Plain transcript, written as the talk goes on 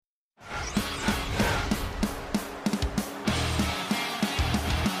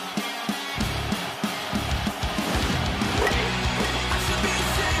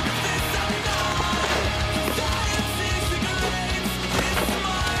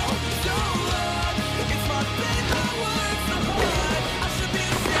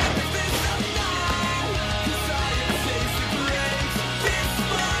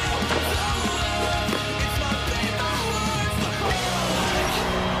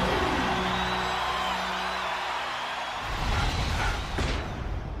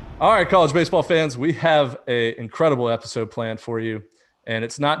All right, college baseball fans, we have an incredible episode planned for you. And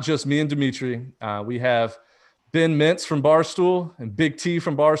it's not just me and Dimitri. We have Ben Mintz from Barstool and Big T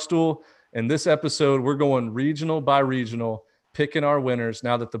from Barstool. In this episode, we're going regional by regional, picking our winners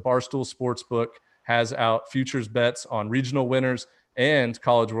now that the Barstool Sportsbook has out futures bets on regional winners and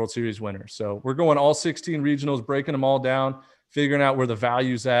College World Series winners. So we're going all 16 regionals, breaking them all down, figuring out where the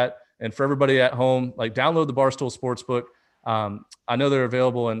value's at. And for everybody at home, like download the Barstool Sportsbook. I know they're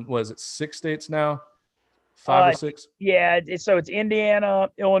available in, what is it, 6 states now? 5 or 6? Yeah, so it's Indiana,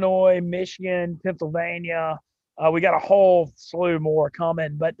 Illinois, Michigan, Pennsylvania. We got a whole slew more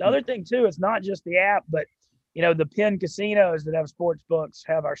coming. But the other thing too, it's not just the app, but the Penn casinos that have sports books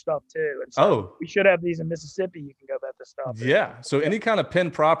have our stuff too. And so we should have these in Mississippi. You can go bet this stuff. Yeah. So any kind of Penn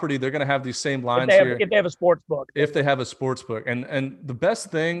property, they're going to have these same lines here. If they have a sports book. If they have a sports book. And the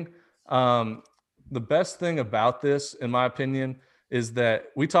best thing about this, in my opinion, is that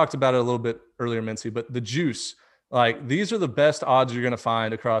we talked about it a little bit earlier, Mincy, but the juice, like these are the best odds you're going to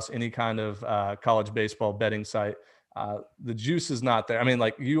find across any kind of college baseball betting site. The juice is not there. I mean,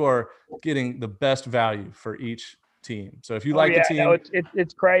 like you are getting the best value for each team. So if you like the team, no,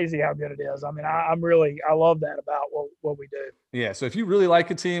 it's crazy how good it is. I mean, I love that about what we do. Yeah. So if you really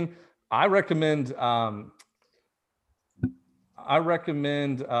like a team, I recommend, give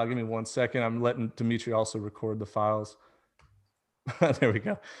me 1 second. I'm letting Dimitri also record the files. There we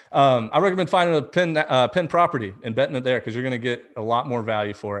go. I recommend finding a Penn property and betting it there because you're going to get a lot more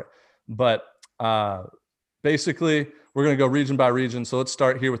value for it. But basically, we're going to go region by region. So let's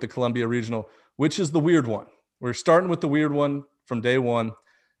start here with the Columbia Regional, which is the weird one. We're starting with the weird one from day one.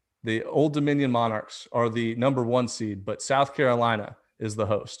 The Old Dominion Monarchs are the number 1 seed, but South Carolina is the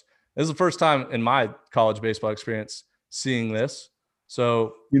host. This is the first time in my college baseball experience seeing this.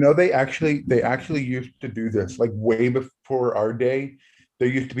 So they actually used to do this like way before our day. There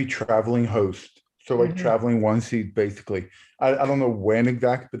used to be traveling hosts, so like traveling 1 seed basically. I don't know when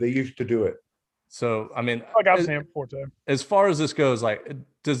exactly, but they used to do it. So I mean, like I've seen it before too. As far as this goes, like,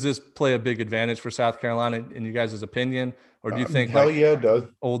 does this play a big advantage for South Carolina in you guys' opinion, or do you think hell yeah, it does?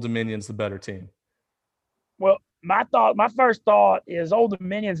 Old Dominion's the better team? Well, my first thought is Old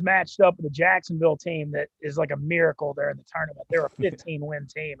Dominion's matched up with a Jacksonville team that is like a miracle there in the tournament. They're a 15-win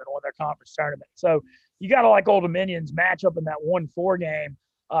team and won their conference tournament. So you got to like Old Dominion's match up in that 1-4 game.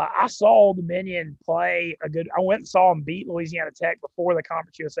 I saw Old Dominion play I went and saw them beat Louisiana Tech before the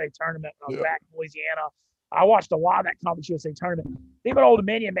Conference USA tournament when I was back in Louisiana. I watched a lot of that Conference USA tournament. Think about Old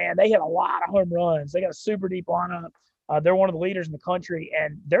Dominion, man. They hit a lot of home runs. They got a super deep lineup. They're one of the leaders in the country,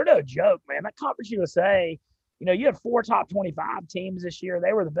 and they're no joke, man. That Conference USA, you had 4 top 25 teams this year.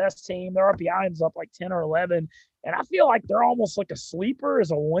 They were the best team. Their RPI is up like 10 or 11. And I feel like they're almost like a sleeper as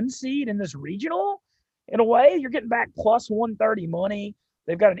a 1 seed in this regional. In a way, you're getting back plus 130 money.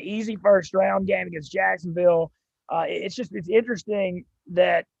 They've got an easy first round game against Jacksonville. It's interesting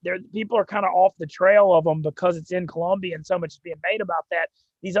that people are kind of off the trail of them because it's in Columbia and so much is being made about that.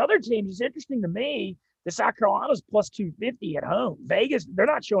 These other teams, it's interesting to me, the South Carolina's plus 250 at home. Vegas, they're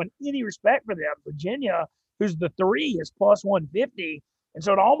not showing any respect for them. Virginia, who's the 3, is plus 150. And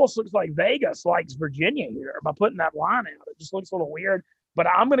so it almost looks like Vegas likes Virginia here by putting that line out. It just looks a little weird. But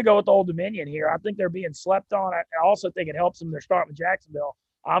I'm going to go with Old Dominion here. I think they're being slept on. I also think it helps them. They're starting with Jacksonville.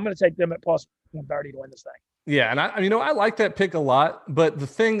 I'm going to take them at plus 130 to win this thing. Yeah, and I like that pick a lot. But the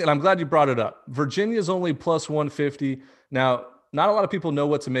thing, and I'm glad you brought it up, Virginia's only plus 150. Now, not a lot of people know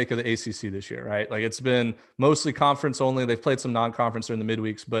what to make of the ACC this year, right? Like it's been mostly conference only. They've played some non-conference during the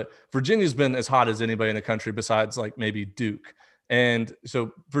midweeks, but Virginia's been as hot as anybody in the country besides like maybe Duke. And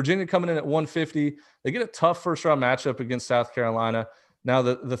so Virginia coming in at 150, they get a tough first round matchup against South Carolina. Now,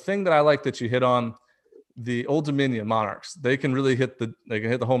 the thing that I like that you hit on, the Old Dominion Monarchs, they can really hit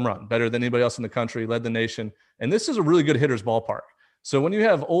the home run better than anybody else in the country, led the nation. And this is a really good hitter's ballpark. So when you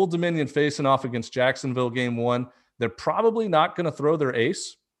have Old Dominion facing off against Jacksonville game 1, they're probably not going to throw their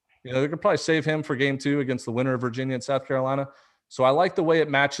ace. They could probably save him for game 2 against the winner of Virginia and South Carolina. So I like the way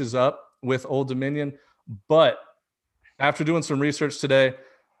it matches up with Old Dominion. But after doing some research today,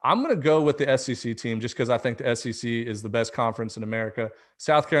 I'm going to go with the SEC team just because I think the SEC is the best conference in America.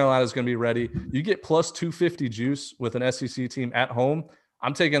 South Carolina is going to be ready. You get plus 250 juice with an SEC team at home.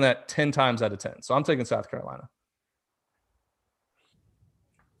 I'm taking that 10 times out of 10. So I'm taking South Carolina.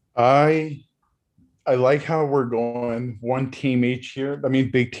 I like how we're going 1 team each year. I mean,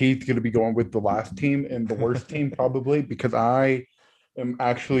 Big T is going to be going with the last team and the worst team probably because I am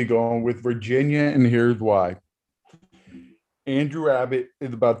actually going with Virginia, and here's why. Andrew Abbott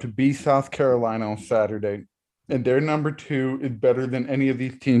is about to beat South Carolina on Saturday, and their number 2 is better than any of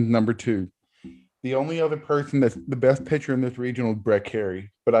these teams' number 2. The only other person that's the best pitcher in this regional is Brett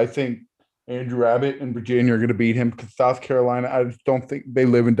Carey, but I think Andrew Abbott and Virginia are going to beat him because South Carolina, I just don't think they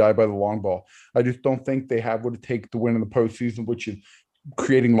live and die by the long ball. I just don't think they have what it takes to win in the postseason, which is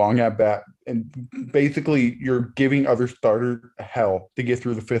creating long at bat. And basically, you're giving other starters hell to get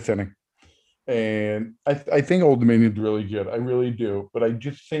through the fifth inning. And I think Old Dominion's really good. I really do. But I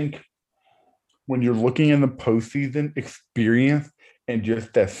just think when you're looking in the postseason, experience and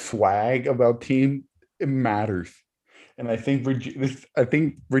just that swag about team, it matters. And I think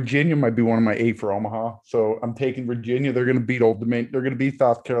Virginia might be one of my 8 for Omaha. So I'm taking Virginia. They're going to beat Old Dominion. They're going to beat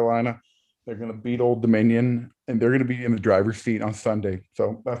South Carolina. They're going to beat Old Dominion, and they're going to be in the driver's seat on Sunday.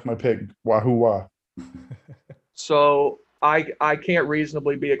 So that's my pick. Wahoo wah. So I can't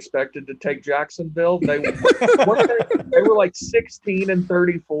reasonably be expected to take Jacksonville. They were like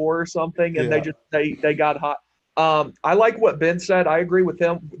 16-34 or something, and they got hot. I like what Ben said. I agree with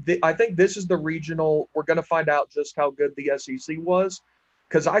him. I think this is the regional. We're going to find out just how good the SEC was,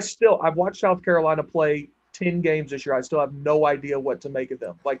 because I've watched South Carolina play 10 games this year. I still have no idea what to make of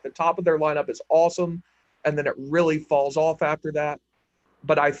them. Like, the top of their lineup is awesome, and then it really falls off after that.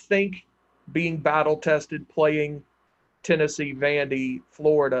 But I think being battle tested, playing Tennessee, Vandy,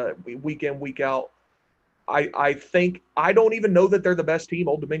 Florida, week in, week out, I think, I don't even know that they're the best team.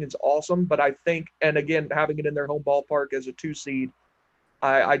 Old Dominion's awesome, but I think, and again, having it in their home ballpark as a 2 seed,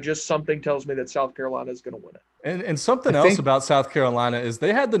 I just, something tells me that South Carolina is going to win it. And something else about South Carolina is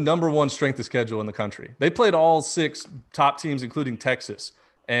they had the number 1 strength of schedule in the country. They played all 6 top teams, including Texas,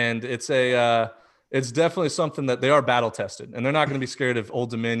 and it's definitely something that they are battle tested, and they're not going to be scared of Old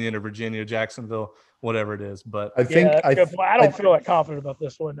Dominion or Virginia, Jacksonville, whatever it is. But I don't feel like confident about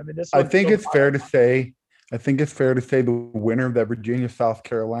this one. I mean, I think it's fair to say the winner of that Virginia South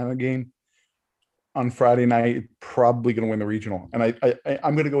Carolina game on Friday night is probably going to win the regional. And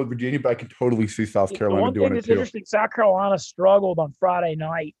I'm going to go with Virginia, but I can totally see South Carolina doing it too. One thing that's interesting, South Carolina struggled on Friday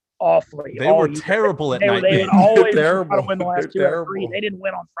night awfully. They were terrible at night. They would always try to win the last 2 out of 3. They didn't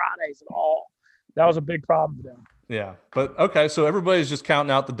win on Fridays at all. That was a big problem for them. Yeah, but okay, so everybody's just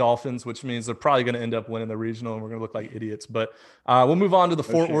counting out the Dolphins, which means they're probably going to end up winning the regional, and we're going to look like idiots. But we'll move on to the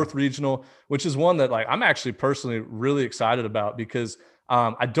Fort Worth regional, which is one that, like, I'm actually personally really excited about because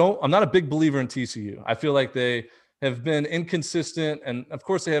I'm not a big believer in TCU. I feel like they have been inconsistent, and of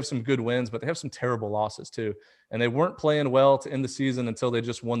course they have some good wins, but they have some terrible losses too. And they weren't playing well to end the season until they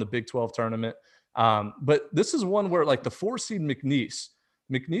just won the Big 12 tournament. But this is one where, like, the 4 seed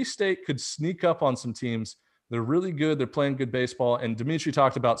McNeese State could sneak up on some teams. They're really good. They're playing good baseball. And Dimitri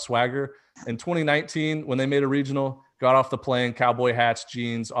talked about swagger. In 2019, when they made a regional, got off the plane, cowboy hats,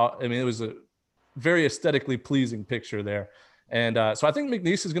 jeans. I mean, it was a very aesthetically pleasing picture there. And so I think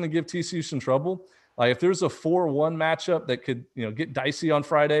McNeese is going to give TCU some trouble. Like, if there's a 4-1 matchup that could, get dicey on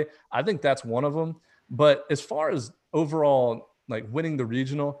Friday, I think that's one of them. But as far as overall, like, winning the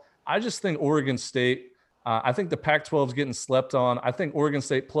regional, I just think Oregon State, I think the Pac-12 is getting slept on. I think Oregon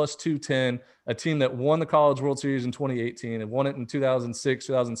State plus 210, a team that won the College World Series in 2018 and won it in 2006,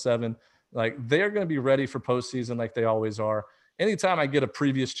 2007. Like, they're going to be ready for postseason like they always are. Anytime I get a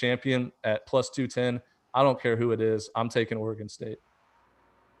previous champion at plus 210, I don't care who it is. I'm taking Oregon State.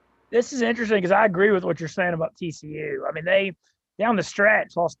 This is interesting because I agree with what you're saying about TCU. I mean, they, down the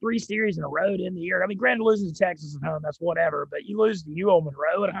stretch, lost 3 series in a row to end the year. I mean, granted, losing to Texas at home, that's whatever, but you lose to UO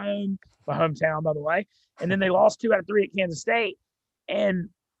Monroe at home, my hometown, by the way, and then they lost 2 out of 3 at Kansas State, and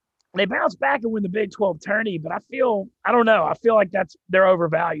they bounced back and win the Big 12 tourney. But I don't know. I feel like they're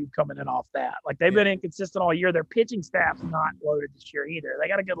overvalued coming in off that. Like, they've been inconsistent all year. Their pitching staff's not loaded this year either. They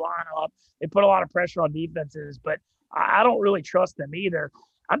got a good lineup. They put a lot of pressure on defenses, but I don't really trust them either.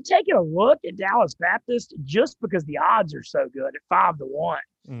 I'm taking a look at Dallas Baptist just because the odds are so good at 5-1.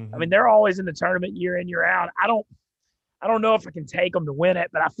 I mean, they're always in the tournament year in, year out. I don't know if I can take them to win it,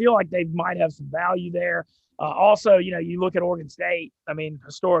 but I feel like they might have some value there. Also, you look at Oregon State. I mean,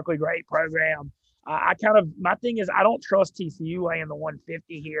 historically great program. My thing is I don't trust TCU laying the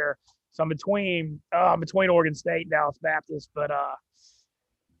 150 here. So I'm between Oregon State and Dallas Baptist, but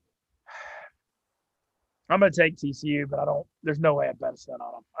I'm going to take TCU, but there's no way I'd bet a cent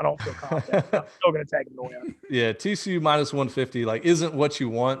on them. I don't feel confident. I'm still going to take them to win. Yeah, TCU minus 150 isn't what you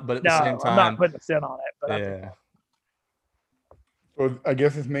want, but at the same time, I'm not putting a cent on it. But yeah. So I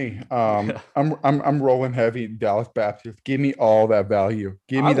guess it's me. I'm rolling heavy Dallas Baptist. Give me all that value.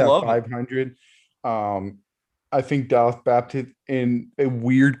 Give me that 500. I think Dallas Baptist, in a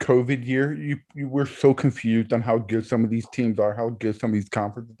weird COVID year, you were so confused on how good some of these teams are, how good some of these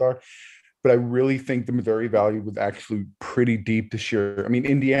conferences are. But I really think the Missouri value was actually pretty deep this year. I mean,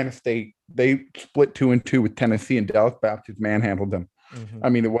 Indiana State, they split 2-2 with Tennessee, and Dallas Baptist manhandled them. I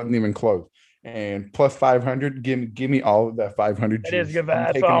mean, it wasn't even close. and plus 500. Give me all of that 500. It is good I'm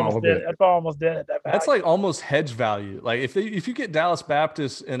value. taking all of it. That's why I almost did it. That's like almost hedge value. Like if you get Dallas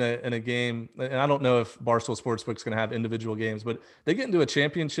Baptist in a game, and I don't know if Barstool Sportsbook's going to have individual games, but they get into a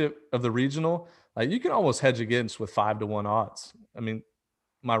championship of the regional, like you can almost hedge against with 5-1 odds. I mean,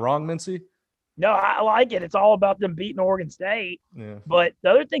 am I wrong, Mincy? No, I like it. It's all about them beating Oregon State. Yeah. But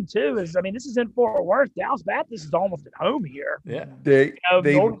the other thing too is, I mean, this is in Fort Worth. Dallas Baptist is almost at home here. Yeah.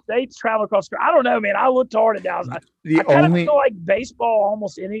 Oregon State's travel across. I don't know, man. I looked hard at Dallas. I kind of feel like baseball,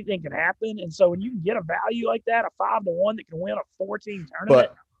 almost anything can happen. And so when you can get a value like that, a 5-1 that can win a 14 tournament,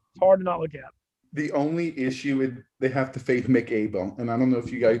 it's hard to not look at. The only issue is they have to face Mick Abel, and I don't know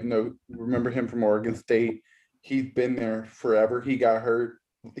if you guys remember him from Oregon State. He's been there forever. He got hurt.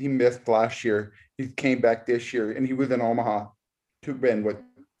 He missed last year. He came back this year, and he was in Omaha. 3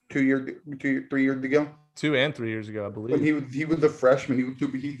 years ago? 2 and 3 years ago, I believe. When he was a freshman.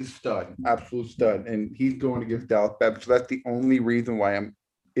 He's a stud, absolute stud, and he's going against Dallas Baptist. So that's the only reason why I'm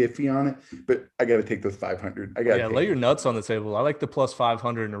iffy on it. But I got to take those 500. Lay your nuts on the table. I like the plus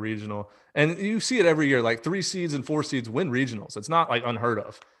 500 in a regional, and you see it every year. Like 3 seeds and 4 seeds win regionals. It's not like unheard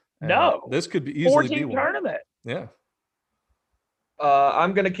of. No, this could be easily 14 be tournament. Yeah.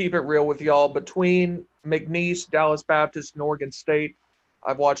 I'm going to keep it real with y'all. Between McNeese, Dallas Baptist, and Oregon State,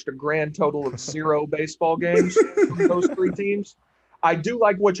 I've watched a grand total of 0 baseball games from those 3 teams. I do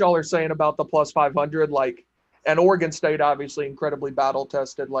like what y'all are saying about the plus 500. And Oregon State, obviously, incredibly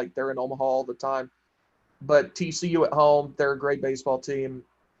battle-tested. Like, they're in Omaha all the time. But TCU at home, they're a great baseball team.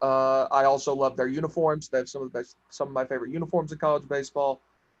 I also love their uniforms. They have some of my favorite uniforms in college baseball.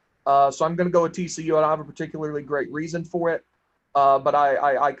 So I'm going to go with TCU. I don't have a particularly great reason for it. But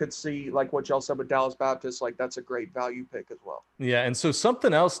I could see, like what y'all said with Dallas Baptist, like that's a great value pick as well. Yeah, and so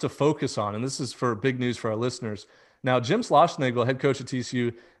something else to focus on, and this is for big news for our listeners. Now, Jim Schlossnagle, head coach at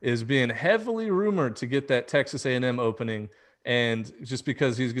TCU, is being heavily rumored to get that Texas A&M opening, and just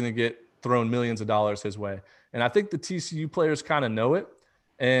because he's going to get thrown millions of dollars his way. And I think the TCU players kind of know it.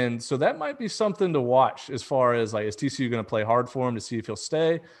 And so that might be something to watch as far as like, is TCU going to play hard for him to see if he'll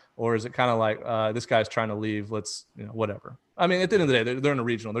stay? Or is it kind of like this guy's trying to leave? Let's, whatever. I mean, at the end of the day, they're in a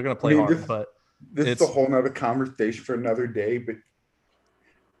regional. They're going to play hard, but this is a whole nother conversation for another day. But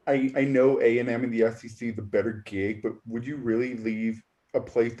I know A&M and the SEC is a better gig, but would you really leave a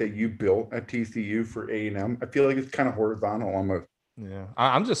place that you built at TCU for A&M? I feel like it's kind of horizontal almost. Yeah,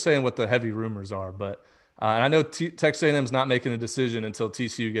 I'm just saying what the heavy rumors are, but and I know Texas A&M's not making a decision until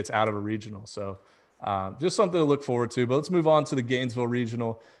TCU gets out of a regional. So just something to look forward to. But let's move on to the Gainesville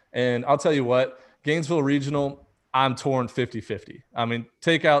Regional. And I'll tell you what, Gainesville Regional, I'm torn 50-50. I mean,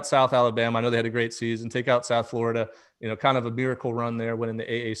 take out South Alabama. I know they had a great season. Take out South Florida, kind of a miracle run there, winning the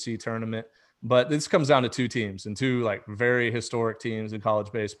AAC tournament. But this comes down to 2 teams and 2 like very historic teams in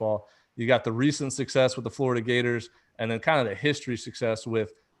college baseball. You got the recent success with the Florida Gators and then kind of the history success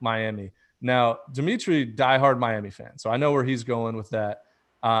with Miami. Now, Dimitri, diehard Miami fan, so I know where he's going with that.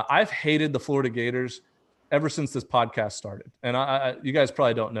 I've hated the Florida Gators ever since this podcast started. And you guys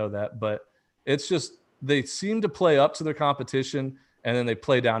probably don't know that, but it's just they seem to play up to their competition and then they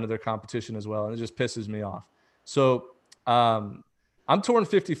play down to their competition as well. And it just pisses me off. So I'm torn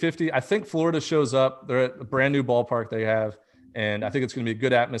 50-50. I think Florida shows up. They're at a brand new ballpark they have, and I think it's going to be a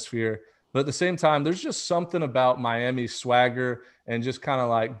good atmosphere. But at the same time, there's just something about Miami's swagger and just kind of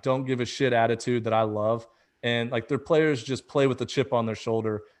like don't give a shit attitude that I love. And like their players just play with the chip on their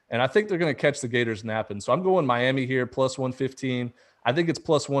shoulder. And I think they're going to catch the Gators napping. So I'm going Miami here, plus 115. I think it's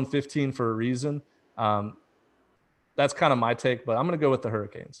plus 115 for a reason. That's kind of my take, but I'm going to go with the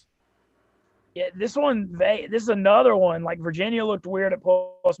Hurricanes. Yeah, this is another one. Like Virginia looked weird at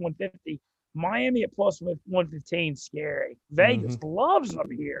plus 150. Miami at plus 115, scary. Vegas loves them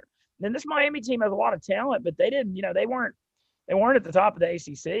here. And this Miami team has a lot of talent, but they didn't, they weren't at the top of the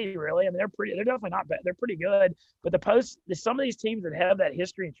ACC really. I mean, they're definitely not bad. They're pretty good, but some of these teams that have that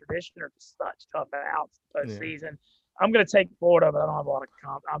history and tradition are just such tough outs postseason. Yeah. I'm going to take Florida, but I don't have a lot of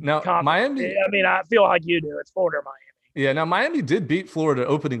confidence. Miami. I mean, I feel like you do. It's Florida or Miami. Yeah. Now Miami did beat Florida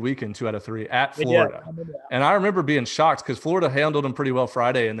opening weekend 2 out of 3 at Florida, and I remember being shocked because Florida handled them pretty well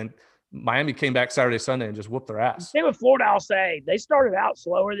Friday, and then Miami came back Saturday, Sunday, and just whooped their ass. Same with Florida, I'll say. They started out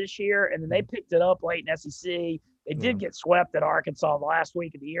slower this year, and then they picked it up late in SEC. They did get swept at Arkansas the last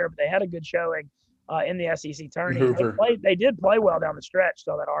week of the year, but they had a good showing in the SEC tournament. They did play well down the stretch,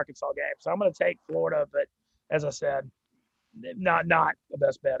 though, that Arkansas game. So I'm going to take Florida, but as I said, not the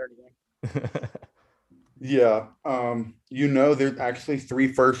best bet or anything. Yeah. There's actually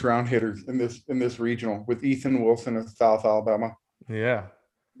 3 first-round hitters in this regional with Ethan Wilson of South Alabama. Yeah.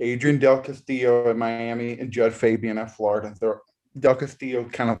 Adrian Del Castillo at Miami and Judd Fabian at Florida. Del Castillo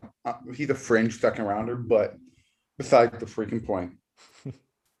kind of he's a fringe second rounder, but besides the freaking point,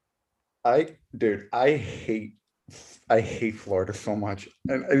 I hate Florida so much,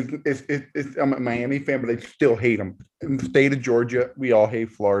 and I'm a Miami fan, but I still hate them. In the state of Georgia, we all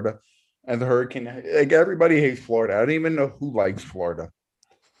hate Florida, and the Hurricane, like everybody hates Florida. I don't even know who likes Florida,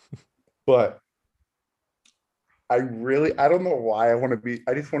 but I don't know why I want to be.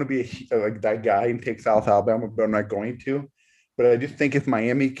 I just want to be like that guy and take South Alabama, but I'm not going to. But I just think if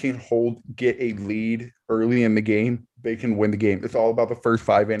Miami can get a lead early in the game, they can win the game. It's all about the first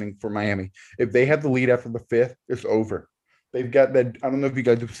 5 innings for Miami. If they have the lead after the fifth, it's over. They've got that. I don't know if you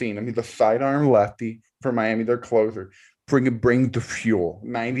guys have seen. I mean, the sidearm lefty for Miami, their closer, bring the fuel.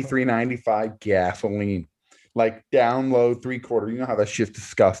 93, 95 gasoline, like down low 3/4. You know how that shit's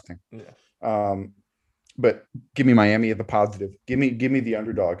disgusting. Yeah. But give me Miami as a positive. Give me the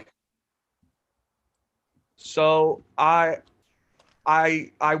underdog. So I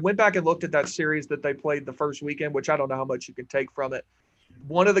went back and looked at that series that they played the first weekend, which I don't know how much you can take from it.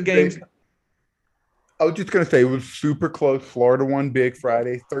 One of the games. I was just gonna say it was super close. Florida won big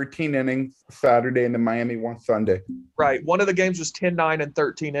Friday, 13 innings Saturday, and then Miami won Sunday. Right. One of the games was 10-9 and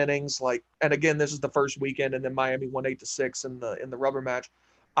 13 innings. And again, this is the first weekend, and then Miami won 8-6 in the rubber match.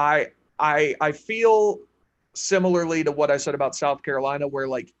 I feel similarly to what I said about South Carolina, where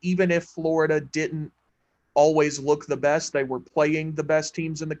even if Florida didn't always look the best, they were playing the best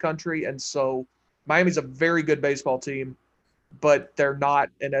teams in the country. And so Miami's a very good baseball team, but they're not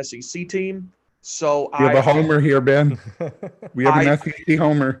an SEC team. So we have a homer here, Ben. We have an SEC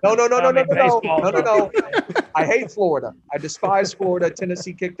homer. No. I hate Florida. I despise Florida.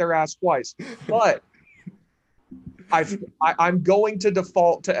 Tennessee kicked their ass twice. But I'm going to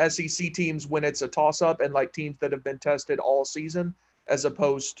default to SEC teams when it's a toss-up and teams that have been tested all season as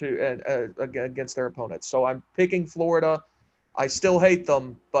opposed to against their opponents. So I'm picking Florida. I still hate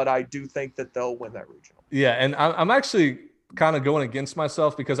them, but I do think that they'll win that regional. Yeah, and I'm actually kind of going against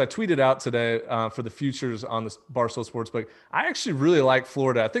myself because I tweeted out today for the futures on the Barstool Sportsbook. I actually really like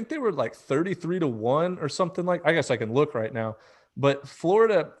Florida. I think they were 33-1 or something I guess I can look right now. But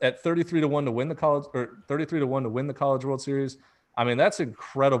Florida at 33-1 to win the college, or 33-1 to win the College World Series. I mean, that's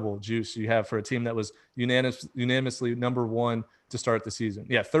incredible juice you have for a team that was unanimously number one to start the season.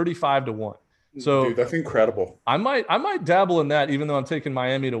 Yeah, 35-1. So dude, that's incredible. I might dabble in that, even though I'm taking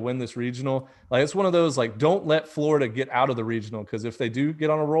Miami to win this regional. It's one of those don't let Florida get out of the regional, because if they do get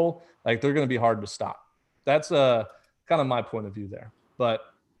on a roll, they're going to be hard to stop. That's kind of my point of view there. But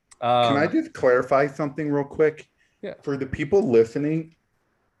can I just clarify something real quick? Yeah. For the people listening,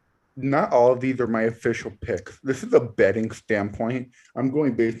 not all of these are my official picks. This is a betting standpoint. I'm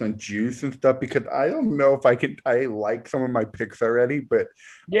going based on juice and stuff because I don't know if I like some of my picks already, but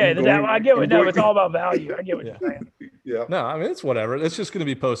yeah, I get what. No, it's all about value. I get what you're saying. Yeah. No, I mean, it's whatever. It's just going to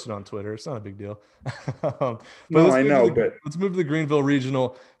be posted on Twitter. It's not a big deal. No, I know, but let's move to the Greenville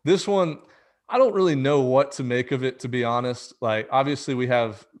Regional. This one, I don't really know what to make of it, to be honest. Obviously, we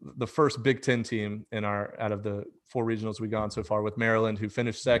have the first Big Ten team out of the 4 regionals we've gone so far, with Maryland, who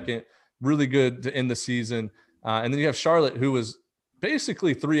finished second, really good to end the season. And then you have Charlotte, who was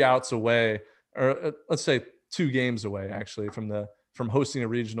basically 3 outs away, or let's say 2 games away, actually, from hosting a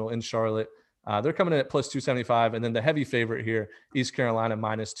regional in Charlotte. They're coming in at plus 275. And then the heavy favorite here, East Carolina,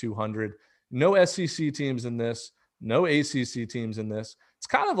 minus 200. No SEC teams in this, no ACC teams in this. It's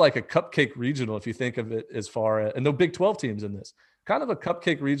kind of like a cupcake regional if you think of it as far as, and no Big 12 teams in this. Kind of a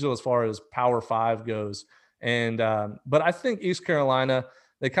cupcake regional as far as Power 5 goes. And but I think East Carolina,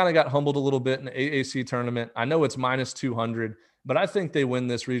 they kind of got humbled a little bit in the AAC tournament. I know it's minus 200, but I think they win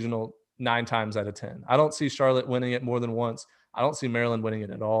this regional 9 times out of 10. I don't see Charlotte winning it more than once. I don't see Maryland winning it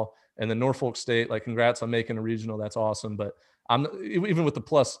at all. And then Norfolk State, congrats on making a regional. That's awesome. But I'm even with the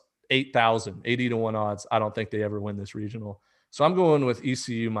plus 8,000, 80-1 odds, I don't think they ever win this regional. So I'm going with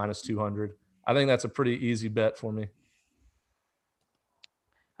ECU minus 200. I think that's a pretty easy bet for me.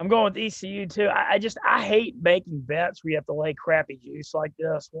 I'm going with ECU too. I hate making bets where you have to lay crappy juice like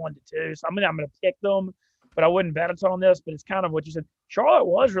this, 1-2. So I'm going to pick them, but I wouldn't bet it on this. But it's kind of what you said. Charlotte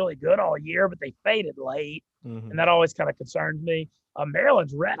was really good all year, but they faded late, and that always kind of concerns me.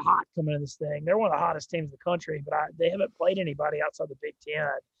 Maryland's red hot coming in this thing. They're one of the hottest teams in the country, but they haven't played anybody outside the Big Ten,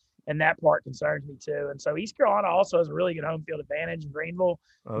 and that part concerns me too. And so East Carolina also has a really good home field advantage in Greenville,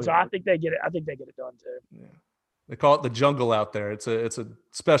 so I think they get it. I think they get it done too. Yeah. They call it the jungle out there. It's a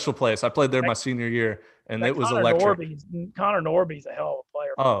special place. I played there my senior year, and it was electric. Connor Norby's a hell of a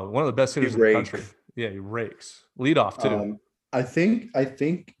player. Oh, one of the best hitters in the country. Yeah, he rakes. Lead off too. I think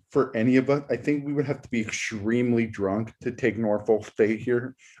for any of us, I think we would have to be extremely drunk to take Norfolk State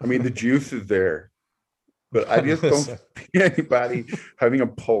here. I mean, the juice is there. but I just don't see anybody having a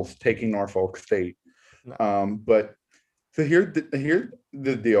pulse taking Norfolk State. No. But so here's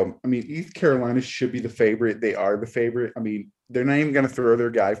the deal. I mean, East Carolina should be the favorite. They are the favorite. I mean, they're not even going to throw their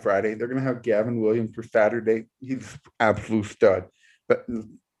guy Friday. They're going to have Gavin Williams for Saturday. He's absolute stud. But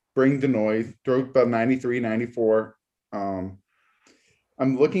bring the noise. Throw about 93, 94.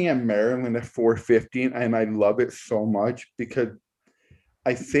 I'm looking at Maryland at 450, and I love it so much because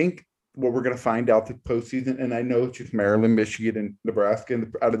I think what we're going to find out the postseason, and I know it's just Maryland, Michigan, and Nebraska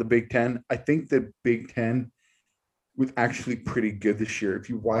out of the Big Ten. I think the Big Ten was actually pretty good this year. If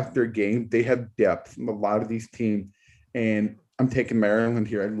you watch their game, they have depth in a lot of these teams, and I'm taking Maryland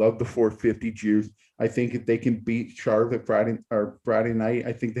here. I love the 450 juice. I think if they can beat Charlotte Friday night,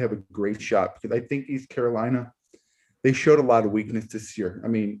 I think they have a great shot because I think East Carolina, they showed a lot of weakness this year. I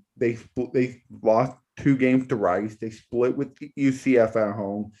mean, they lost 2 games to Rice. They split with UCF at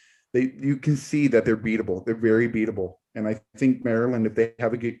home. You can see that they're beatable. They're very beatable. And I think Maryland, if they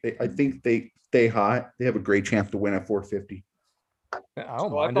have I think they stay hot, they have a great chance to win at 450. I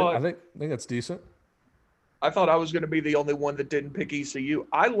don't mind it. I think that's decent. I thought I was going to be the only one that didn't pick ECU.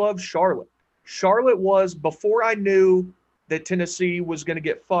 I love Charlotte. Charlotte was, before I knew that Tennessee was going to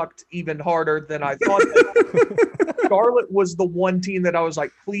get fucked even harder than I thought. Charlotte was the one team that I was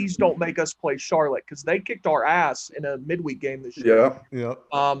like, please don't make us play Charlotte because they kicked our ass in a midweek game this year. Yeah.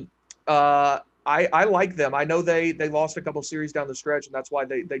 I like them. I know they lost a couple series down the stretch, and that's why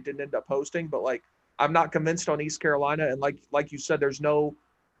they didn't end up hosting. But like, I'm not convinced on East Carolina. And like you said, there's no.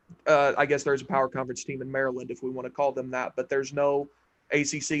 I guess there's a power conference team in Maryland, if we want to call them that. But there's no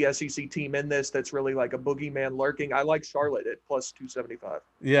ACC, SEC team in this that's really like a boogeyman lurking. I like Charlotte at plus 275.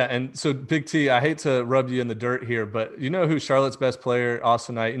 Yeah, and so Big T, I hate to rub you in the dirt here, but you know who Charlotte's best player,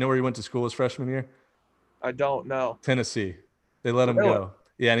 Austin Knight? You know where he went to school his freshman year? I don't know. Tennessee. They let him Really? go.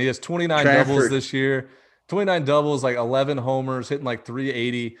 Yeah, and he has 29 doubles this year. 29 doubles, like 11 homers, hitting like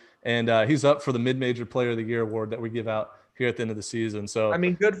 380, and he's up for the Mid-Major Player of the Year award that we give out here at the end of the season. So I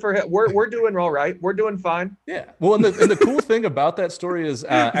mean, good for him. We're doing all right. We're doing fine. Yeah. Well, and the cool thing about that story is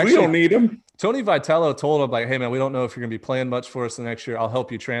actually we don't need him. Tony Vitello told him, like, hey man, we don't know if you're gonna be playing much for us the next year. I'll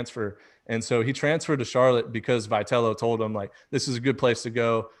help you transfer. And so he transferred to Charlotte because Vitello told him, like, this is a good place to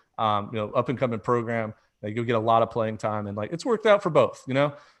go. Up and coming program. Like, you'll get a lot of playing time, and like it's worked out for both,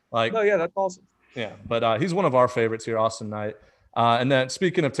 Like, Oh yeah, that's awesome. yeah, but he's one of our favorites here, Austin Knight. And then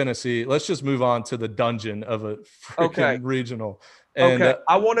speaking of Tennessee, let's just move on to the dungeon of a freaking regional. And, okay,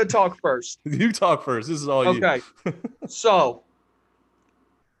 I want to talk first. You talk first. This is all you. Okay, so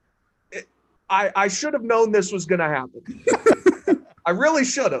I should have known this was going to happen. I really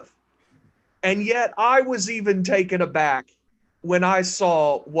should have. And yet I was even taken aback when I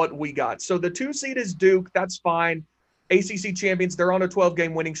saw what we got. So the 2 seed is Duke. That's fine. ACC champions. They're on a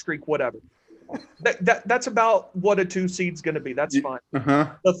 12-game winning streak, whatever. That's about what a 2 seed's going to be. That's fine. Uh-huh.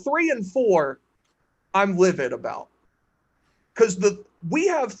 The 3 and 4, I'm livid about. Because we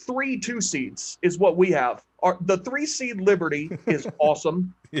have 3 2 seeds is what we have. The 3 seed Liberty is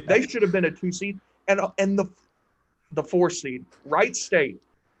awesome. Yeah. They should have been a 2 seed. And the 4 seed, Wright State,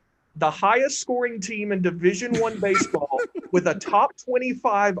 the highest scoring team in Division I baseball with a top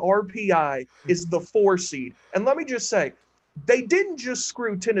 25 RPI is the 4 seed. And let me just say, they didn't just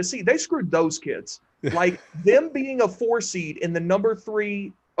screw Tennessee. They screwed those kids. Like, them being a 4 seed in the number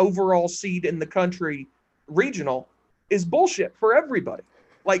 3 overall seed in the country regional is bullshit for everybody.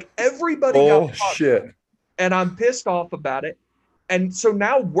 Like, everybody got shit. And I'm pissed off about it. And so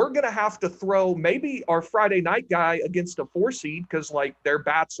now we're going to have to throw maybe our Friday night guy against a 4 seed because, like, their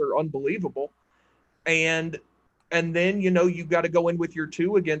bats are unbelievable. And then, you got to go in with your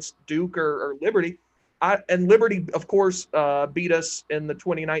 2 against Duke or Liberty. And Liberty, of course, beat us in the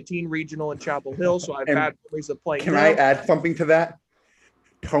 2019 regional in Chapel Hill. So I've had memories of playing. Can I add something to that?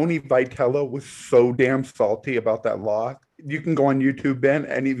 Tony Vitello was so damn salty about that loss. You can go on YouTube, Ben,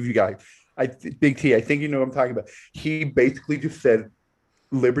 any of you guys. Big T, I think you know what I'm talking about. He basically just said,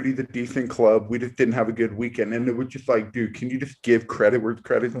 Liberty's a decent club. We just didn't have a good weekend. And it was just like, dude, can you just give credit where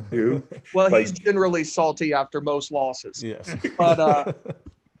credit's due? Well, like, he's generally salty after most losses. Yes. But,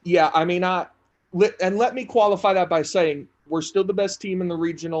 yeah, I mean, and let me qualify that by saying we're still the best team in the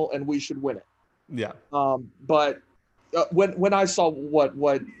regional and we should win it. Yeah. But when I saw what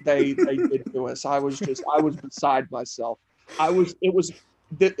they did to us, I was beside myself. It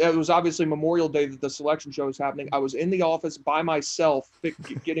was obviously Memorial Day that the selection show was happening. I was in the office by myself,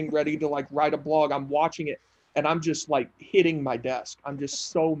 getting ready to like write a blog. I'm watching it, and I'm just like hitting my desk. I'm just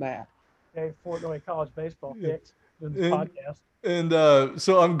so mad. Okay, Fort North College baseball picks in the podcast. And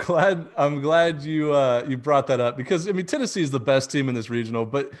so I'm glad you brought that up because I mean Tennessee is the best team in this regional,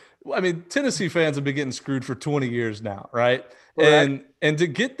 but I mean, Tennessee fans have been getting screwed for 20 years now, right? Correct. And to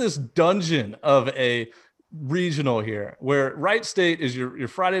get this dungeon of a regional here, where Wright State is your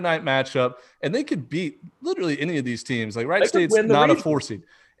Friday night matchup, and they could beat literally any of these teams. Like Wright They could State's win the not a regional. 4 seed.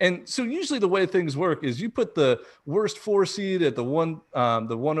 And so usually the way things work is you put the worst 4 seed at the one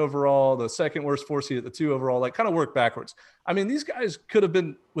overall, the second worst 4 seed at the 2 overall, like kind of work backwards. I mean, these guys could have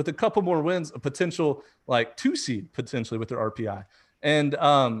been, with a couple more wins, a potential like 2 seed potentially with their RPI. And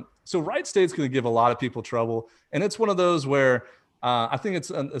so Wright State's going to give a lot of people trouble. And it's one of those where I think it's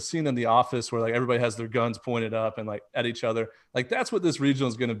a scene in The Office where like everybody has their guns pointed up and like at each other. Like that's what this regional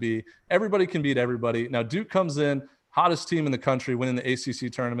is going to be. Everybody can beat everybody. Now Duke comes in, hottest team in the country, winning the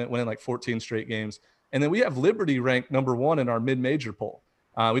ACC tournament, winning like 14 straight games. And then we have Liberty ranked number 1 in our mid-major poll.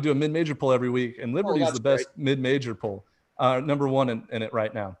 We do a mid-major poll every week, and Liberty is the best mid-major poll, number 1 in it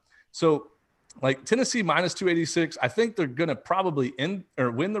right now. So like Tennessee minus 286, I think they're going to probably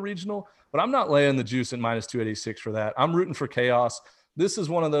win the regional, but I'm not laying the juice at minus 286 for that. I'm rooting for chaos. This is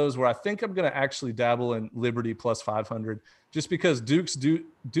one of those where I think I'm going to actually dabble in Liberty plus 500 just because Duke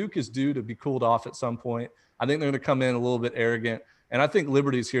is due to be cooled off at some point. I think they're going to come in a little bit arrogant, and I think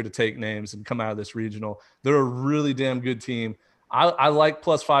Liberty's here to take names and come out of this regional. They're a really damn good team. I like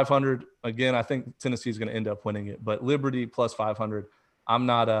plus 500. Again, I think Tennessee's going to end up winning it, but Liberty plus 500, I'm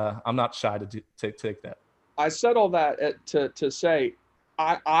not shy to take that. I said all that to say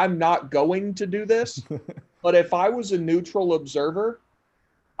I'm not going to do this, but if I was a neutral observer,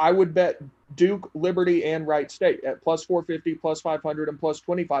 I would bet Duke, Liberty, and Wright State at plus 450, plus 500, and plus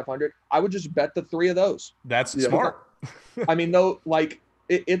 2,500. I would just bet the 3 of those. That's smart. I mean, though, like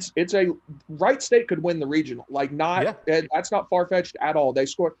it's a Wright State could win the regional. Like that's not far fetched at all. They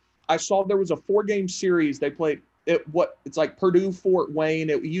scored. I saw there was a 4-game series they played. It's like Purdue, Fort Wayne.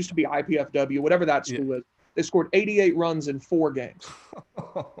 It used to be IPFW, whatever that school is. They scored 88 runs in 4 games.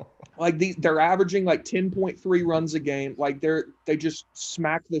 Like they're averaging like 10.3 runs a game. Like they just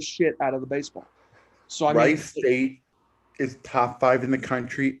smack the shit out of the baseball. So I mean, Wright State is top 5 in the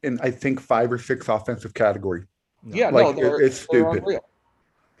country in I think 5 or 6 offensive category. Yeah, like, no, it's stupid.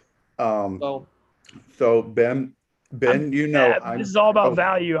 Unreal. So Ben, this is all about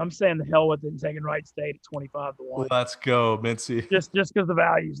value. I'm saying the hell with it and taking Wright State at 25 to 1. Let's go, Mincy. Just because the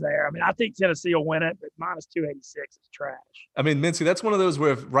value's there. I mean, I think Tennessee will win it, but minus 286 is trash. I mean, Mincy, that's one of those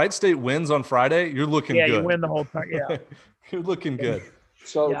where if Wright State wins on Friday, you're looking good. Yeah, you win the whole time. Yeah, you're looking good.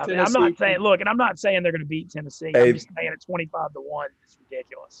 So yeah, I'm not saying. Look, and I'm not saying they're going to beat Tennessee. I'm just saying at 25 to 1, it's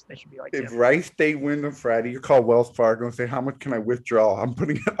ridiculous. They should be like. If Wright State wins on Friday, you call Wells Fargo and say, "How much can I withdraw?" I'm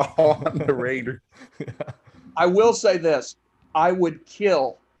putting it all on the Raiders. I will say this. I would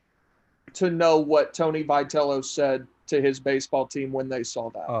kill to know what Tony Vitello said to his baseball team when they saw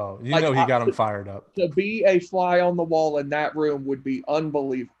that. Oh, he got them fired up. To be a fly on the wall in that room would be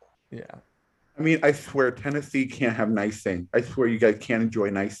unbelievable. Yeah. I mean, I swear Tennessee can't have nice things. I swear you guys can't enjoy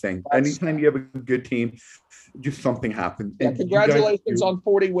nice things. Anytime you have a good team, just something happens. Yeah, congratulations on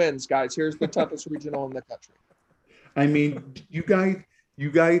 40 wins, guys. Here's the toughest regional in the country. I mean, you guys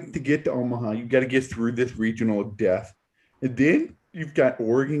to get to Omaha, you got to get through this regional of death. And then you've got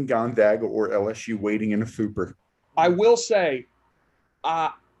Oregon, Gonzaga, or LSU waiting in a super. I will say,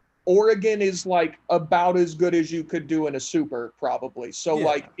 Oregon is like about as good as you could do in a super, probably. So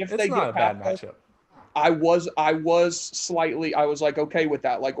like if they get a bad matchup. I was like okay with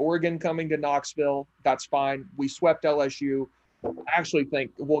that. Like Oregon coming to Knoxville, that's fine. We swept LSU. I actually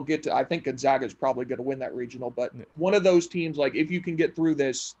think I think Gonzaga is probably going to win that regional, but one of those teams, like if you can get through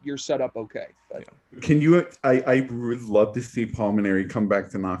this, you're set up okay. But. Can you? I would love to see Pulmonary come back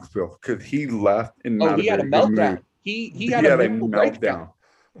to Knoxville because he left and he had a meltdown. He had a meltdown.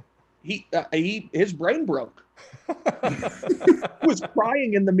 His brain broke. He was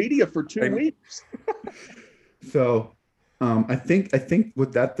crying in the media for 2 weeks. So, I think was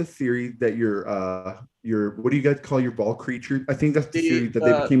that the series that your what do you guys call your ball creature? I think that's the series that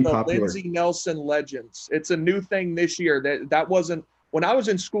they became popular. Lindsey Nelson Legends. It's a new thing this year. That wasn't when I was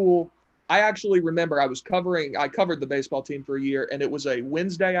in school. I actually remember I covered the baseball team for a year, and it was a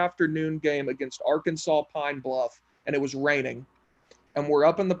Wednesday afternoon game against Arkansas Pine Bluff, and it was raining. And we're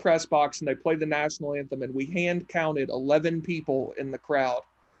up in the press box, and they played the national anthem, and we hand counted 11 people in the crowd.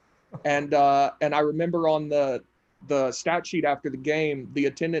 And I remember on the stat sheet after the game, the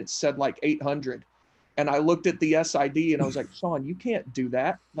attendance said like 800. And I looked at the SID and I was like, Sean, you can't do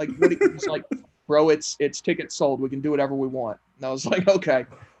that. Like, he's like, bro, it's tickets sold. We can do whatever we want. And I was like, okay.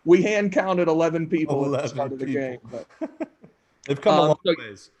 We hand counted 11 people at the start of the game. But. They've come a long So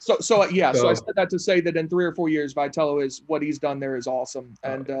ways. So I So- said that to say that in 3 or 4 years, Vitello is what he's done there is awesome,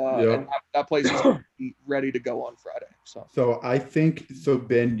 and that place is gonna be ready to go on Friday. So I think so.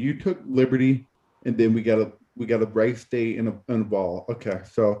 Ben, you took Liberty, and then we got a Wright State and a ball. Okay,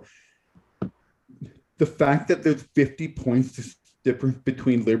 so the fact that there's 50 points difference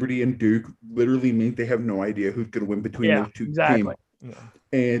between Liberty and Duke literally means they have no idea who's going to win between those two exactly. teams,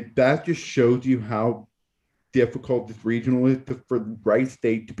 and that just shows you how difficult this regional is for Wright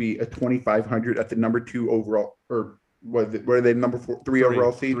State to be a 2,500 at the number 2 overall, or were they number 3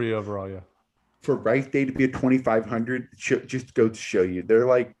 overall seed? 3 overall, yeah. For Wright State to be a 2,500 just goes to show you they're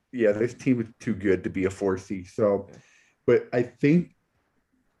like, yeah, this team is too good to be a 4 seed. So, but I think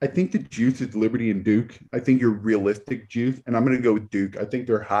the juice is Liberty and Duke. I think you're realistic juice, and I'm going to go with Duke. I think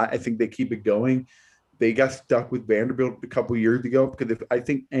they're hot. I think they keep it going. They got stuck with Vanderbilt a couple years ago because if I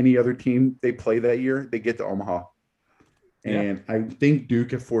think any other team they play that year, they get to Omaha. And I think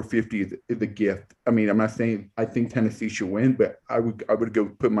Duke at 450 is a gift. I mean, I'm not saying I think Tennessee should win, but I would go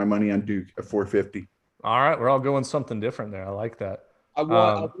put my money on Duke at 450. All right, we're all going something different there. I like that. I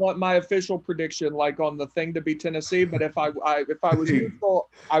want my official prediction, like on the thing, to be Tennessee. But if I was neutral,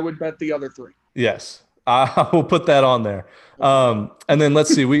 I would bet the other 3. Yes, I will put that on there. And then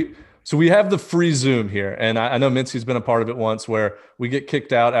let's see. We have the free Zoom here, and I know Mincy's been a part of it once where we get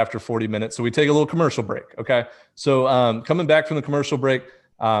kicked out after 40 minutes. So we take a little commercial break, okay? So coming back from the commercial break,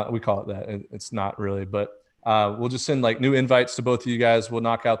 we call it that. It's not really, but we'll just send like new invites to both of you guys. We'll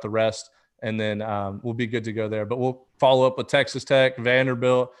knock out the rest, and then we'll be good to go there. But we'll follow up with Texas Tech,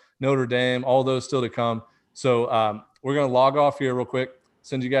 Vanderbilt, Notre Dame, all those still to come. So we're going to log off here real quick,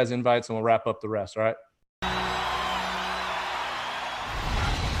 send you guys invites, and we'll wrap up the rest, all right?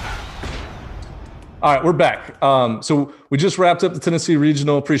 All right, we're back. So we just wrapped up the Tennessee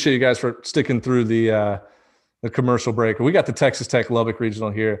Regional. Appreciate you guys for sticking through the commercial break. We got the Texas Tech Lubbock Regional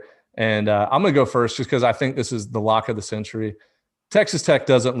here, and I'm going to go first just because I think this is the lock of the century. Texas Tech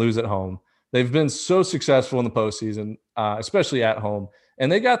doesn't lose at home. They've been so successful in the postseason, especially at home,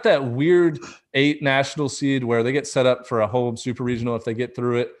 and they got that weird 8 national seed where they get set up for a home super regional if they get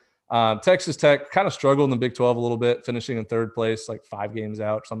through it. Texas Tech kind of struggled in the Big 12 a little bit, finishing in 3rd place, like 5 games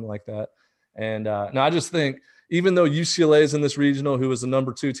out, something like that. And I just think even though UCLA is in this regional, who was the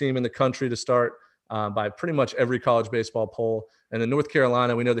number 2 team in the country to start by pretty much every college baseball poll, and then North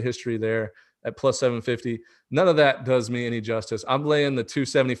Carolina, we know the history there at plus 750. None of that does me any justice. I'm laying the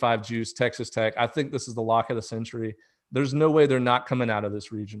 275 juice, Texas Tech. I think this is the lock of the century. There's no way they're not coming out of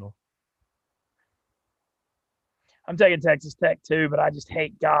this regional. I'm taking Texas Tech too, but I just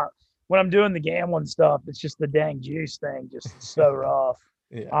hate God. When I'm doing the gambling stuff, it's just the dang juice thing, just so rough.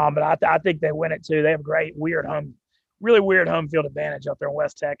 Yeah. But I think they win it too. They have a great, really weird home field advantage up there in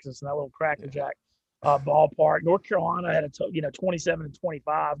West Texas and that little crackerjack ballpark. North Carolina had 27 and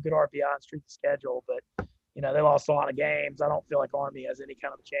 25, good RPI and strength of schedule, but they lost a lot of games. I don't feel like Army has any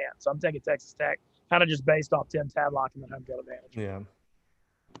kind of a chance. So I'm taking Texas Tech, kind of just based off Tim Tadlock and the home field advantage. Yeah.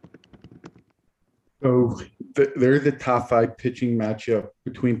 So there's a top 5 pitching matchup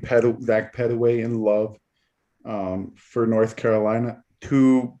between Zach Pettaway and Love for North Carolina.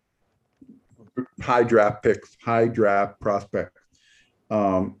 2 high draft picks, high draft prospects.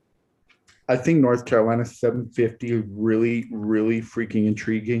 I think North Carolina 750 is really, really freaking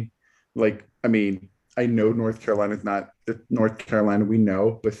intriguing. Like, I mean, I know North Carolina is not the North Carolina we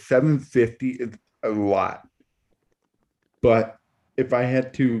know, but 750 is a lot. But if I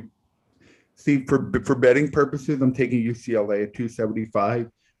had to see for betting purposes, I'm taking UCLA at 275.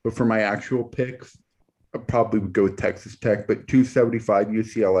 But for my actual picks, I probably would go with Texas Tech, but 275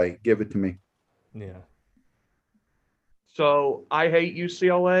 UCLA. Give it to me. Yeah. So I hate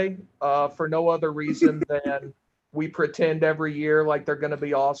UCLA for no other reason than we pretend every year like they're going to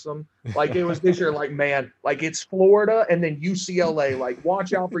be awesome. Like it was this year, like, man, like it's Florida and then UCLA, like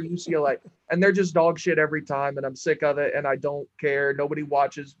watch out for UCLA. And they're just dog shit every time. And I'm sick of it. And I don't care. Nobody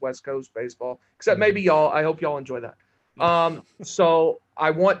watches West Coast baseball except maybe y'all. I hope y'all enjoy that. So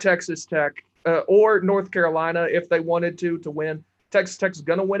I want Texas Tech or North Carolina if they wanted to win. Texas Tech's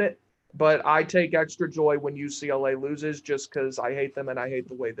going to win it. But I take extra joy when UCLA loses just because I hate them and I hate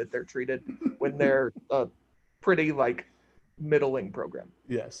the way that they're treated when they're a pretty, like, middling program.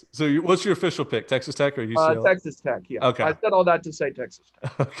 Yes. So what's your official pick, Texas Tech or UCLA? Texas Tech, yeah. Okay. I said all that to say Texas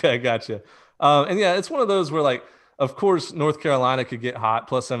Tech. Okay, gotcha. And, yeah, it's one of those where, like, of course, North Carolina could get hot,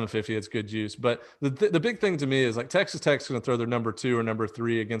 plus 750. It's good juice. But the big thing to me is, like, Texas Tech's going to throw their number 2 or number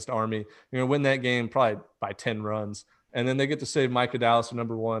 3 against Army. You're going to win that game probably by 10 runs. And then they get to save Micah Dallas at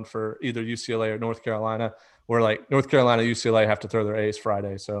number 1 for either UCLA or North Carolina, where like North Carolina, UCLA have to throw their ace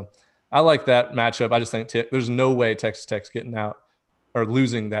Friday. So I like that matchup. I just think there's no way Texas Tech's getting out or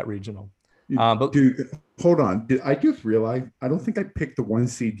losing that regional. But Dude, hold on. I just realized I don't think I picked the 1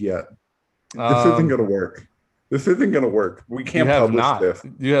 seed yet. This isn't gonna work. This isn't gonna work. We can't publish this.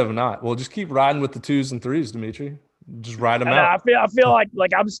 You have not. Well, just keep riding with the 2s and 3s, Dimitri. Just ride them out. I feel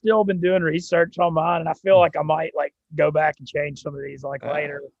like I've still been doing research on mine, and I feel like I might like go back and change some of these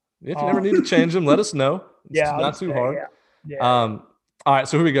later. If you ever need to change them, let us know. It's not too hard. Yeah. All right,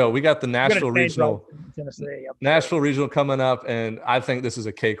 so here we go. We got the Nashville Regional. Tennessee. Nashville Regional coming up, and I think this is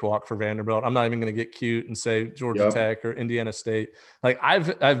a cakewalk for Vanderbilt. I'm not even going to get cute and say Georgia Tech or Indiana State. Like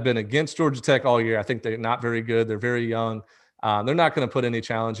I've been against Georgia Tech all year. I think they're not very good. They're very young. They're not going to put any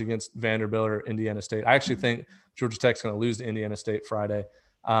challenge against Vanderbilt or Indiana State. I actually think Georgia Tech's going to lose to Indiana State Friday.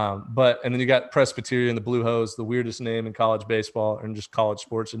 And then you got Presbyterian, the Blue Hose, the weirdest name in college baseball and just college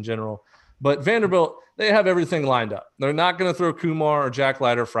sports in general. But Vanderbilt, they have everything lined up. They're not going to throw Kumar or Jack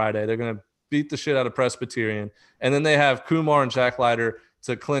Leiter Friday. They're going to beat the shit out of Presbyterian. And then they have Kumar and Jack Leiter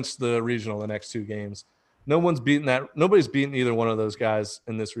to clinch the regional the next 2 games. Nobody's beaten either one of those guys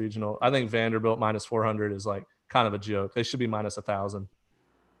in this regional. I think Vanderbilt minus 400 is like kind of a joke. They should be minus 1,000.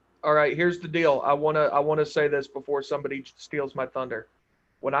 All right, here's the deal. I wanna say this before somebody steals my thunder.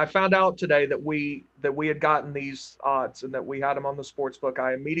 When I found out today that we had gotten these odds and that we had them on the sports book,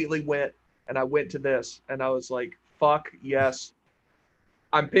 I immediately went to this and I was like, fuck yes.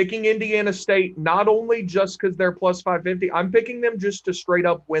 I'm picking Indiana State not only just because they're plus 550, I'm picking them just to straight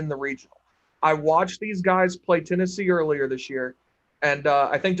up win the regional. I watched these guys play Tennessee earlier this year, and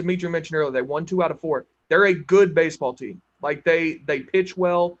I think Dimitri mentioned earlier they won 2 out of 4. They're a good baseball team. Like they pitch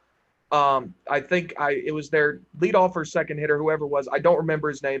well. I think it was their leadoff or second hitter, whoever it was. I don't remember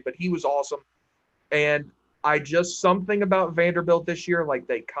his name, but he was awesome. And something about Vanderbilt this year, like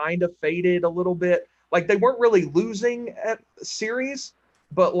they kind of faded a little bit. Like they weren't really losing at series,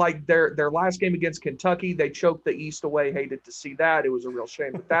 but like their last game against Kentucky, they choked the East away. Hated to see that. It was a real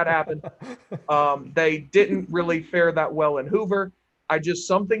shame that happened. They didn't really fare that well in Hoover.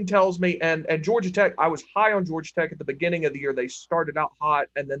 Something tells me, and Georgia Tech, I was high on Georgia Tech at the beginning of the year. They started out hot,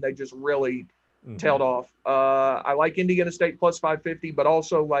 and then they just really tailed off. I like Indiana State plus 550, but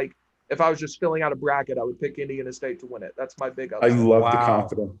also like if I was just filling out a bracket, I would pick Indiana State to win it. That's my big upset. I love the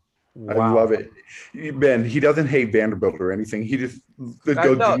confidence. Wow. I love it. Ben, he doesn't hate Vanderbilt or anything. He just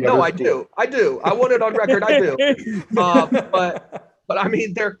I do. I want it on record. I do. But I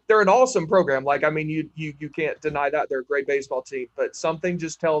mean, they're an awesome program. Like, I mean, you can't deny that they're a great baseball team. But something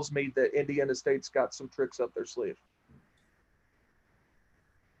just tells me that Indiana State's got some tricks up their sleeve.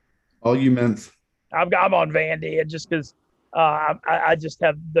 All you meant. I'm on Vandy, and just because I just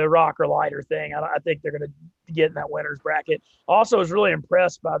have the Rocker Leiter thing. I think they're going to get in that winner's bracket. Also, was really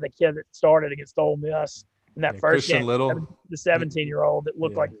impressed by the kid that started against Ole Miss in that first Christian game. Little, the 17-year-old that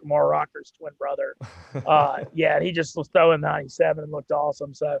looked like Kumar Rocker's twin brother. He just was throwing 97 and looked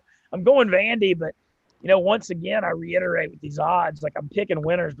awesome. So I'm going Vandy, but once again, I reiterate with these odds, like I'm picking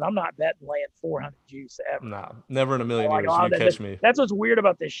winners, but I'm not betting laying 400 juice ever. No, never in a million years. You catch me. That's what's weird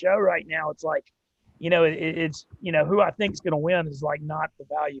about this show right now. It's like, it's who I think is going to win is like not the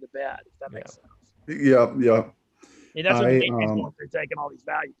value to bet, if that makes sense. Yeah. And that's what they're taking all these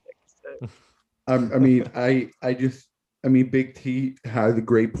value picks too. Big T has a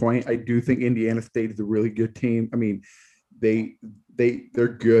great point. I do think Indiana State is a really good team. I mean, they're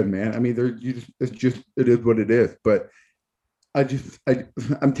good, man. I mean, it is what it is. But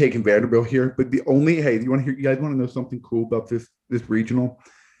I'm taking Vanderbilt here. But you guys want to know something cool about this regional?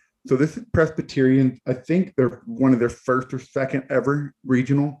 So this is Presbyterian. I think they're one of their first or second ever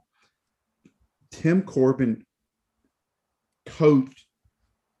regional. Tim Corbin coached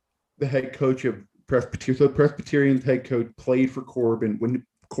the head coach of Presbyterian. So Presbyterian's head coach played for Corbin when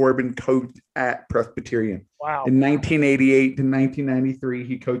Corbin coached at Presbyterian. Wow. In 1988 to 1993,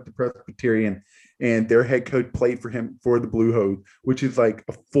 he coached the Presbyterian, and their head coach played for him for the Blue Hose, which is like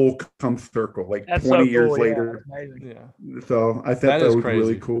a full come circle, like that's 20 years later. Yeah. So I thought that was crazy.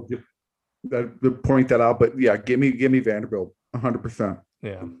 Really cool to point that out. But yeah, give me Vanderbilt 100%.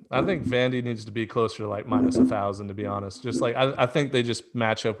 Yeah, I think Vandy needs to be closer to like minus 1,000, to be honest. Just like I think they just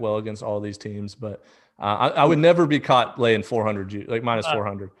match up well against all these teams, but I would never be caught laying 400, like minus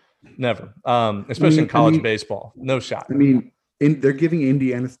 400, never. Especially in college baseball, no shot. I mean, they're giving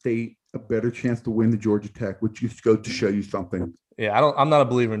Indiana State a better chance to win the Georgia Tech, which just goes to show you something. Yeah, I'm not a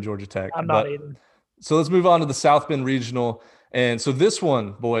believer in Georgia Tech. I'm not either. So let's move on to the South Bend Regional, and so this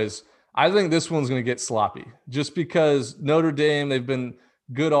one, boys, I think this one's going to get sloppy, just because Notre Dame, they've been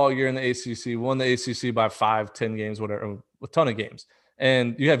good all year in the ACC, won the ACC by 5-10 games, whatever, a ton of games.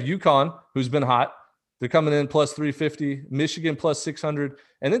 And you have UConn, who's been hot, They're coming in plus 350, Michigan plus 600.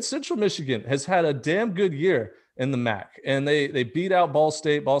 And then Central Michigan has had a damn good year in the MAC. And they beat out Ball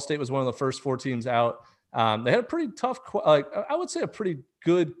State. Ball State was one of the first 4 teams out. They had a pretty tough, I would say a pretty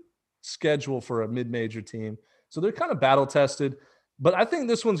good schedule for a mid-major team. So they're kind of battle tested. But I think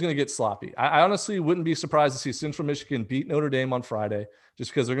this one's going to get sloppy. I honestly wouldn't be surprised to see Central Michigan beat Notre Dame on Friday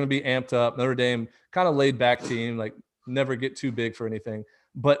just because they're going to be amped up. Notre Dame, kind of laid back team, like never get too big for anything.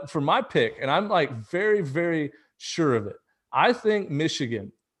 But for my pick, and I'm like very, very sure of it, I think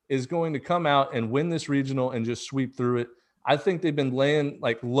Michigan is going to come out and win this regional and just sweep through it. I think they've been laying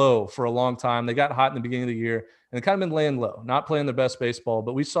like low for a long time. They got hot in the beginning of the year and they've kind of been laying low, not playing their best baseball.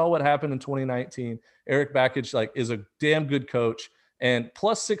 But we saw what happened in 2019. Eric Bakich is a damn good coach. And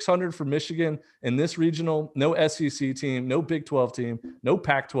plus 600 for Michigan in this regional, no SEC team, no Big 12 team, no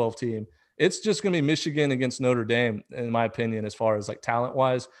Pac-12 team. It's just going to be Michigan against Notre Dame, in my opinion, as far as like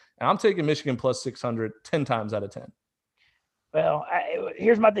talent-wise. And I'm taking Michigan plus 600 10 times out of 10. Well,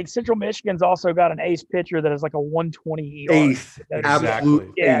 here's my thing. Central Michigan's also got an ace pitcher that is like a 120 ERA. Ace.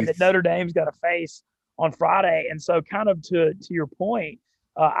 Absolute yeah, ace. that Notre Dame's got to face on Friday. And so kind of to your point,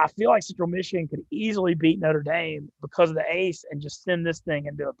 I feel like Central Michigan could easily beat Notre Dame because of the ace and just send this thing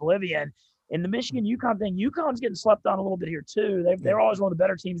into oblivion. In the Michigan-UConn thing, UConn's getting slept on a little bit here too. They're always one of the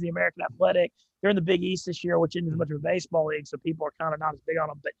better teams in the American Athletic. They're in the Big East this year, which isn't as much of a baseball league, so people are kind of not as big on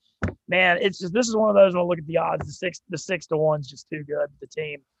them. But man, it's just this is one of those when I look at the odds, the 6-1 is just too good. The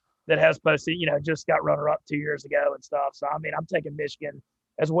team that has posted, just got runner-up 2 years ago and stuff. So I mean, I'm taking Michigan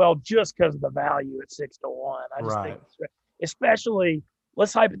as well just because of the value at 6-1. I just think, especially.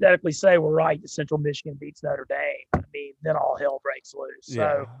 Let's hypothetically say we're right that Central Michigan beats Notre Dame. I mean, then all hell breaks loose.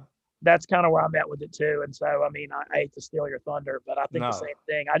 So that's kind of where I'm at with it too. And so, I mean, I hate to steal your thunder, but I think the same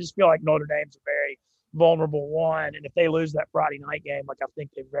thing. I just feel like Notre Dame's a very vulnerable one. And if they lose that Friday night game, like I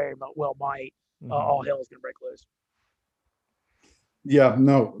think they very well might, all hell is going to break loose. Yeah,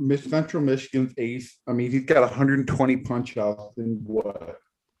 no, Central Michigan's ace. I mean, he's got 120 punch outs in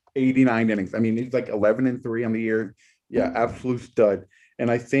 89 innings. I mean, he's like 11-3 on the year. Yeah, absolute stud. And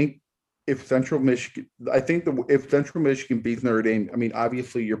I think if Central Michigan beats Notre Dame, I mean,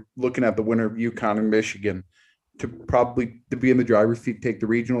 obviously you're looking at the winner of UConn and Michigan to be in the driver's seat, take the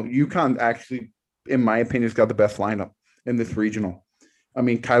regional. UConn actually, in my opinion, has got the best lineup in this regional. I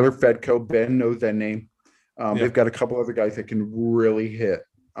mean, Kyler Fedko, Ben knows that name. They've got a couple other guys that can really hit.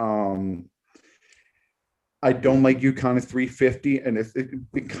 I don't like UConn at 350, and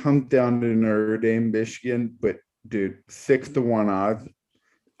it comes down to Notre Dame, Michigan, but dude, 6-1 odds.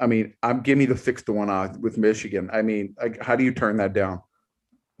 I mean, give me the 6-1 odds with Michigan. I mean, how do you turn that down?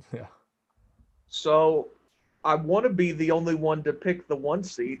 Yeah. So I want to be the only one to pick the 1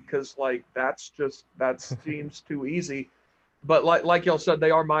 seed because, like, that seems too easy. But like y'all said,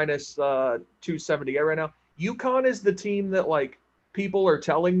 they are minus 270 right now. UConn is the team that, like, people are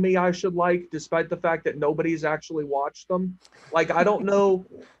telling me I should like, despite the fact that nobody's actually watched them. Like, I don't know.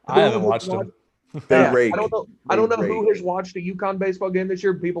 I haven't watched them. I don't know who has watched a UConn baseball game this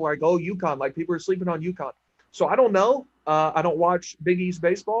year. People are like, oh, UConn. Like, people are sleeping on UConn. So I don't know. I don't watch Big East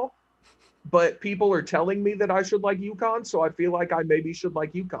baseball, but people are telling me that I should like UConn. So I feel like I maybe should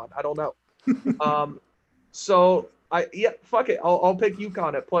like UConn. I don't know. Fuck it. I'll pick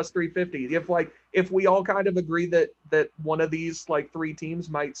UConn at plus 350. If we all kind of agree that one of these like 3 teams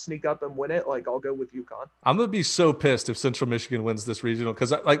might sneak up and win it, like I'll go with UConn. I'm gonna be so pissed if Central Michigan wins this regional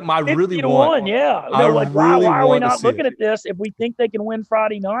because like my 50 really to want. 1, yeah. I like, really why are we want to not see looking it. at this? If we think they can win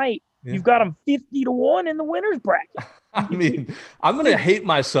Friday night, you've got them 50 to 1 in the winners bracket. I mean, I'm gonna hate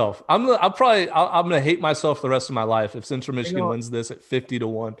myself. I'm gonna hate myself the rest of my life if Central Michigan wins this at 50 to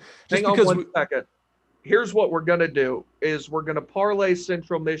 1. Just Hang on because one second. Here's what we're gonna do: is we're gonna parlay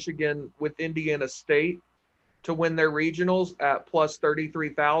Central Michigan with Indiana State to win their regionals at plus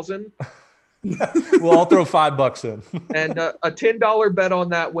 33,000. We'll all throw $5 in. And a $10 bet on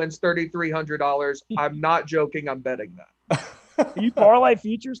that wins $3,300. I'm not joking. I'm betting that. You parlay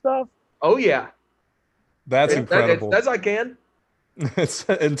future stuff? Oh yeah, That's incredible. As I can.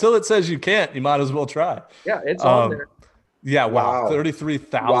 Until it says you can't, you might as well try. Yeah, it's on there. Yeah, wow. Wow.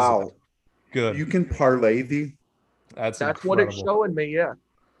 33,000. Wow. Good. You can parlay the. That's incredible. what it's showing me. Yeah.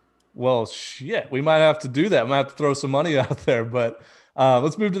 Well, shit, we might have to do that. We might have to throw some money out there. But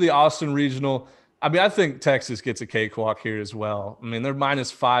let's move to the Austin Regional. I mean, I think Texas gets a cakewalk here as well. I mean, they're minus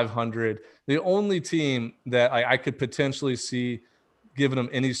 500. The only team that I could potentially see giving them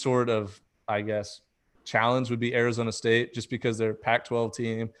any sort of, I guess, challenge would be Arizona State, just because they're a Pac-12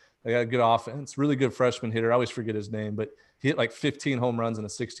 team. They got a good offense, really good freshman hitter. I always forget his name, but he hit like 15 home runs in a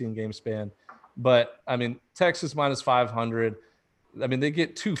 16-game span. But, I mean, Texas minus 500. I mean, they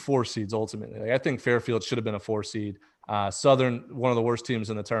get 2 4 seeds ultimately. Like, I think Fairfield should have been a 4 seed. Southern, one of the worst teams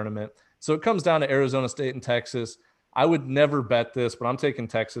in the tournament. So it comes down to Arizona State and Texas. I would never bet this, but I'm taking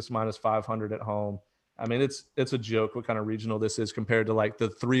Texas minus 500 at home. I mean, it's a joke what kind of regional this is compared to like the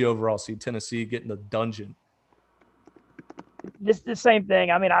 3 overall seed Tennessee getting the dungeon. It's the same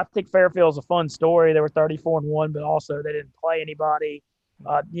thing. I mean, I think Fairfield's a fun story. They were 34-1, but also they didn't play anybody.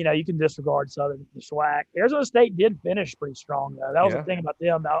 You can disregard Southern the SWAC. Arizona State did finish pretty strong though. That was the thing about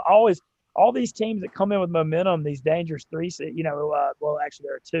them. Now, all these teams that come in with momentum, these dangerous 3 seed, well, actually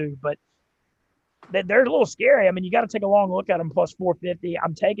there are 2, but they're a little scary. I mean, you got to take a long look at them plus 450.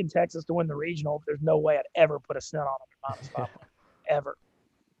 I'm taking Texas to win the regional. There's no way I'd ever put a cent on them at -5 ever.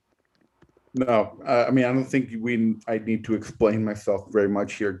 No, I mean, I don't think I need to explain myself very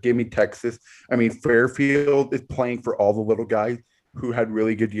much here. Give me Texas. I mean, Fairfield is playing for all the little guys who had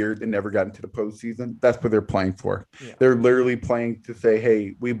really good years and never got into the postseason. That's what they're playing for. Yeah. They're literally playing to say,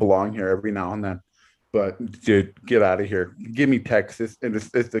 hey, we belong here every now and then. But, dude, get out of here. Give me Texas, and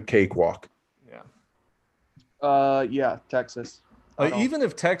it's a cakewalk. Yeah, Texas. Even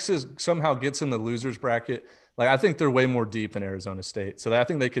if Texas somehow gets in the losers bracket, like I think they're way more deep in Arizona State. So I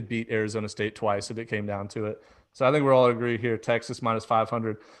think they could beat Arizona State twice if it came down to it. So I think we're all agree here. Texas minus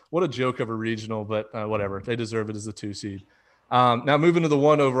 500. What a joke of a regional, but whatever. They deserve it as a 2 seed. Now moving to the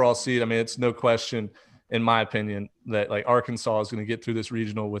 1 overall seed. I mean, it's no question, in my opinion, that like Arkansas is going to get through this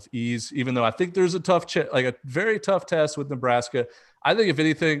regional with ease, even though I think there's a very tough test with Nebraska. I think if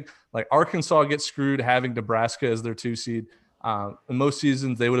anything, like Arkansas gets screwed having Nebraska as their 2 seed. In most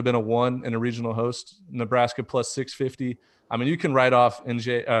seasons, they would have been a 1 in a regional host. Nebraska plus 650. I mean, you can write off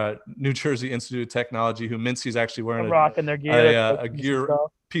New Jersey Institute of Technology, who Mincy's actually wearing rocking their gear,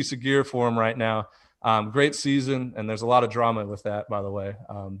 piece of gear for them right now. Great season, and there's a lot of drama with that, by the way.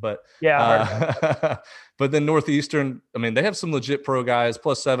 But then Northeastern, I mean, they have some legit pro guys,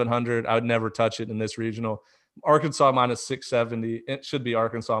 plus 700. I would never touch it in this regional. Arkansas minus 670. It should be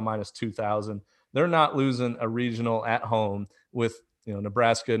Arkansas minus 2,000. They're not losing a regional at home with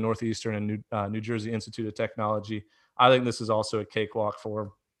Nebraska, Northeastern, and New Jersey Institute of Technology. I think this is also a cakewalk for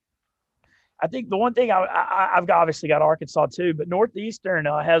them. I think the one thing I've obviously got Arkansas too, but Northeastern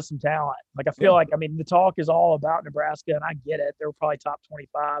has some talent. Like I feel like, I mean, the talk is all about Nebraska, and I get it. They're probably top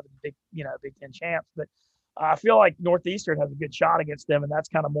 25 and Big Ten champs, but I feel like Northeastern has a good shot against them, and that's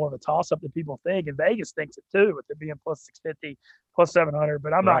kind of more of a toss-up than people think. And Vegas thinks it too, with it being plus 650, plus 700.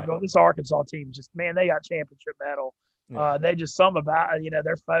 But I'm not going. This Arkansas team, just man, they got championship medal. Yeah. They just something about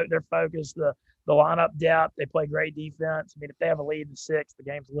they're focused. The lineup depth. They play great defense. I mean, if they have a lead in 6, the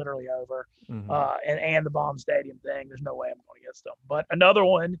game's literally over. Mm-hmm. And the Bomb Stadium thing, there's no way I'm going against them. But another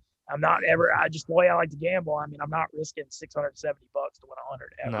one, the way I like to gamble. I mean, I'm not risking $670 to win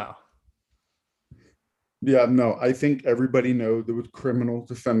 100 ever. No. Yeah, no, I think everybody knows it was criminal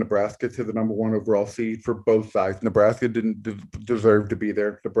to send Nebraska to the number 1 overall seed for both sides. Nebraska didn't deserve to be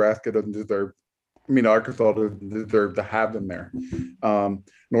there. Nebraska doesn't deserve. I mean, Arkansas doesn't deserve to have them there.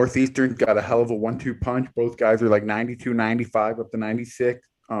 Northeastern got a hell of a 1-2 punch. Both guys are like 92, 95 up to 96.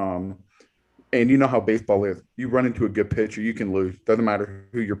 And you know how baseball is. You run into a good pitcher, you can lose. Doesn't matter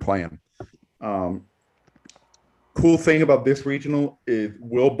who you're playing. Cool thing about this regional is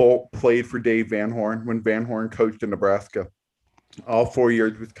Will Bolt played for Dave Van Horn when Van Horn coached in Nebraska all 4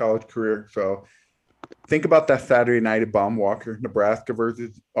 years of his college career. So think about that Saturday night at Baum-Walker, Nebraska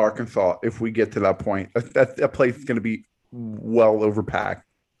versus Arkansas. If we get to that point, that place is going to be well overpacked.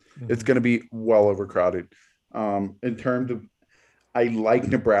 Mm-hmm. It's going to be well overcrowded. In terms of, I like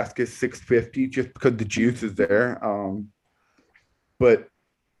Nebraska 650 just because the juice is there. But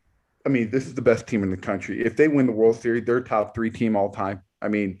I mean, this is the best team in the country. If they win the World Series, they're a top 3 team all time. I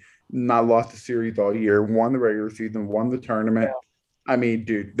mean, not lost a series all year, won the regular season, won the tournament. Yeah. I mean,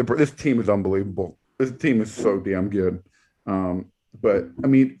 dude, this team is unbelievable. This team is so damn good. But, I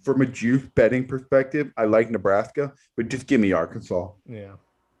mean, from a juice betting perspective, I like Nebraska, but just give me Arkansas. Yeah.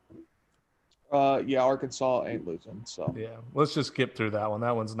 Arkansas ain't losing. So yeah, let's just skip through that one.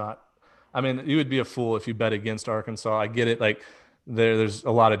 That one's not. I mean, you would be a fool if you bet against Arkansas. I get it. Like there's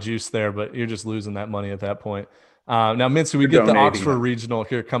a lot of juice there, but you're just losing that money at that point. Now, Mincy, we get the Oxford Regional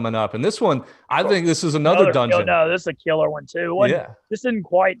here coming up, and this one, I think this is another dungeon. No, this is a killer one too. This isn't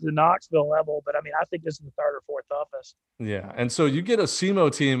quite the Knoxville level, but I mean, I think this is the 3rd or 4th toughest. Yeah, and so you get a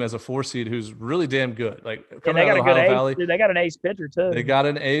SEMO team as a 4 seed who's really damn good. Like coming out of Ohio Valley, they got an ace pitcher too. They got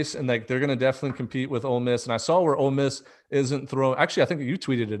an ace, and like they're going to definitely compete with Ole Miss. And I saw where Ole Miss isn't throwing. Actually, I think you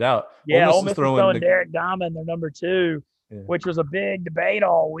tweeted it out. Yeah, Ole Miss is throwing Derek Diamond, their number 2, which was a big debate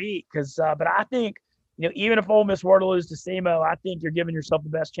all week. But I think. even if Ole Miss were to lose to SEMO, I think you're giving yourself the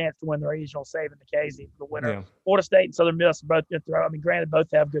best chance to win the regional, saving Nikhazy for the winner. Yeah. Florida State and Southern Miss are both going to throw. I mean, granted, both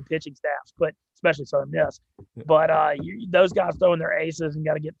have good pitching staffs, but especially Southern Miss. Yeah. But those guys throwing their aces and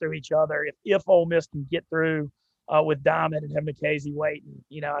got to get through each other. If Ole Miss can get through with Diamond and have Nikhazy waiting,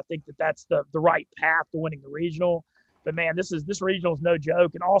 I think that's the right path to winning the regional. But man, this regional is no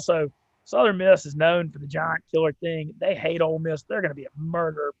joke, and also Southern Miss is known for the giant killer thing. They hate Ole Miss. They're going to be a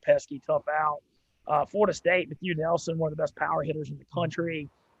murder, pesky, tough out. Florida State, Matthew Nelson, one of the best power hitters in the country.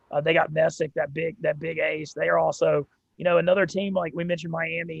 They got Messick, that big ace. They are also, another team like we mentioned.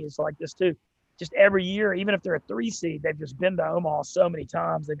 Miami is like this too. Just every year, even if they're a 3 seed, they've just been to Omaha so many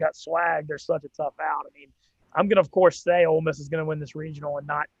times. They've got swag. They're such a tough out. I mean, I'm going to, of course, say Ole Miss is going to win this regional and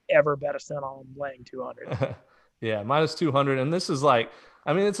not ever bet a cent on them laying 200. Yeah, minus 200. And this is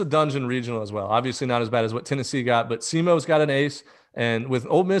it's a dungeon regional as well. Obviously not as bad as what Tennessee got, but SEMO's got an ace. And with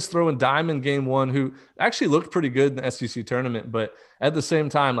Ole Miss throwing Diamond game 1, who actually looked pretty good in the SEC tournament, but at the same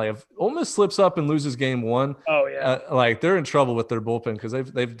time, if Ole Miss slips up and loses game 1, oh yeah, they're in trouble with their bullpen because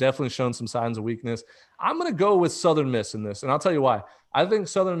they've definitely shown some signs of weakness. I'm going to go with Southern Miss in this, and I'll tell you why. I think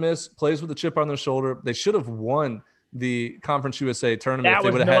Southern Miss plays with a chip on their shoulder. They should have won the Conference USA tournament.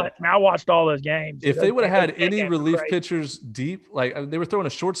 That was nuts. I watched all those games. If they would have had any relief pitchers deep, they were throwing a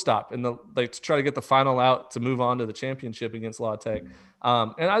shortstop to try to get the final out to move on to the championship against La Tech.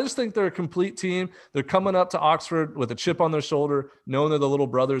 And I just think they're a complete team. They're coming up to Oxford with a chip on their shoulder, knowing they're the little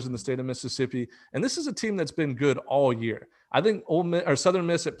brothers in the state of Mississippi. And this is a team that's been good all year. I think Southern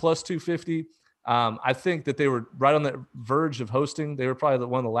Miss at plus 250. I think that they were right on the verge of hosting. They were probably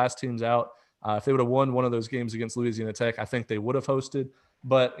one of the last teams out. If they would have won one of those games against Louisiana Tech, I think they would have hosted.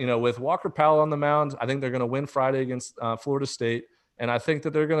 But, with Walker Powell on the mound, I think they're going to win Friday against Florida State. And I think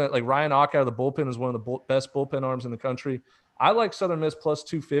that they're going to, Ryan Ock out of the bullpen is one of the best bullpen arms in the country. I like Southern Miss plus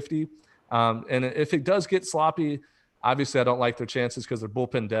 250. And if it does get sloppy, obviously I don't like their chances because their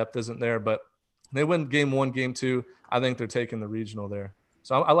bullpen depth isn't there. But they win game 1, game 2. I think they're taking the regional there.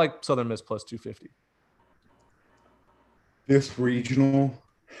 So I like Southern Miss plus 250. This regional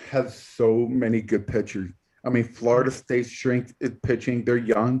has so many good pitchers. I mean, Florida State's strength is pitching. They're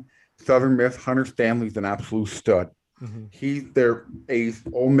young. Southern Miss, Hunter Stanley's an absolute stud. Mm-hmm. He's their ace.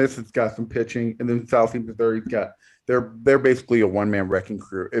 Ole Miss has got some pitching, and then Southeast Missouri's got. They're basically a one-man wrecking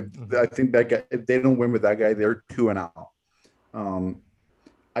crew. I think that guy, if they don't win with that guy, they're 2-0.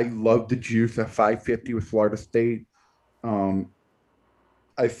 I love the juice at 550 with Florida State.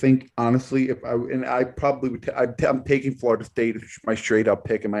 I think honestly, I'm taking Florida State as my straight up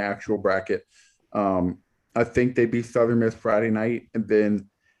pick in my actual bracket. I think they beat Southern Miss Friday night, and then,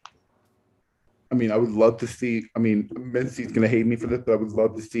 I would love to see. Mincy's going to hate me for this, but I would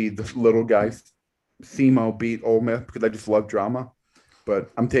love to see the little guys, SEMO, beat Ole Miss because I just love drama.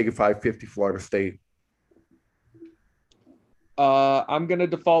 But I'm taking 550 Florida State. I'm going to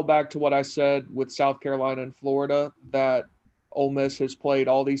default back to what I said with South Carolina and Florida, that Ole Miss has played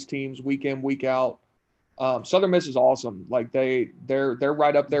all these teams week in, week out. Southern Miss is awesome. They're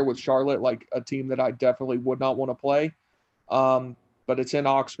right up there with Charlotte, like a team that I definitely would not want to play. But it's in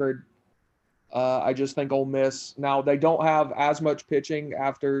Oxford. I just think Ole Miss, now they don't have as much pitching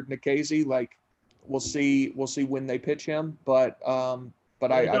after Nikhazy. We'll see when they pitch him. But I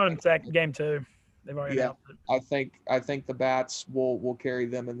in game 2. They've already announced it. I think the Bats will carry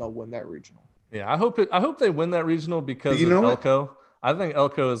them and they'll win that regional. Yeah, I hope they win that regional because of Elko. I think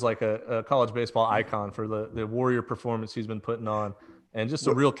Elko is like a college baseball icon for the Warrior performance he's been putting on, and just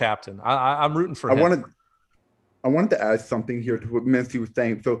a real captain. I'm rooting for him. I wanted to add something here to what Mincy was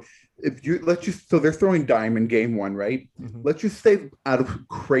saying. So so they're throwing Diamond game 1, right? Mm-hmm. Let's just say out of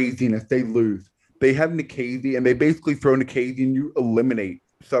craziness they lose. They have Nikhazy, and they basically throw Nikhazy, and you eliminate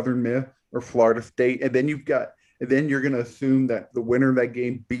Southern Miss or Florida State, and then you're going to assume that the winner of that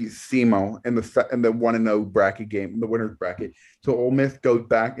game beats SEMO in the 1-0 bracket game, the winner's bracket. So Ole Miss goes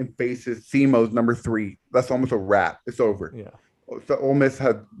back and faces SEMO's number 3. That's almost a wrap. It's over. Yeah. So Ole Miss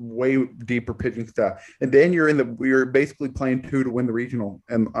has way deeper pitching staff, and then you're basically playing 2 to win the regional,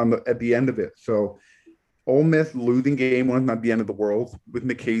 and at the end of it. So Ole Miss losing game 1 is not the end of the world. With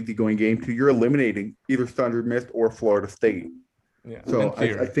Nikhazy going game 2, you're eliminating either Southern Miss or Florida State. Yeah. So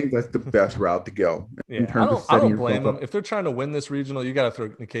I think that's the best route to go. In terms of I don't blame them. If they're trying to win this regional, you got to throw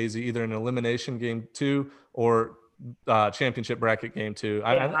Nikhazy either in elimination game 2 or championship bracket game too. Yeah,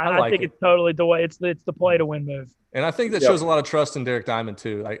 I like think it. it's totally the way it's the play to win move. And I think that shows a lot of trust in Derek Diamond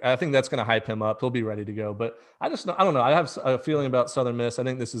too. I think that's going to hype him up. He'll be ready to go. But I don't know. I have a feeling about Southern Miss. I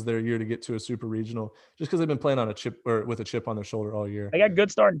think this is their year to get to a super regional, just because they've been playing on a chip or with a chip on their shoulder all year. They got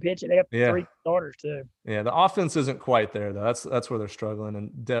good starting pitching. They have 3 starters too. Yeah, the offense isn't quite there though. That's where they're struggling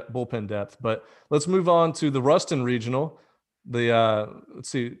and bullpen depth. But let's move on to the Ruston regional. Let's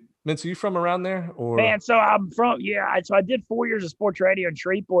see. Vince, are you from around there? Or Man, so I'm from so I did 4 years of sports radio in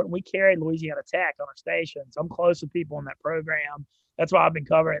Shreveport, and we carried Louisiana Tech on our station. So I'm close with people in that program. That's why I've been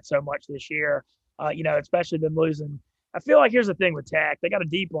covering it so much this year. Especially them losing. I feel like here's the thing with Tech. They got a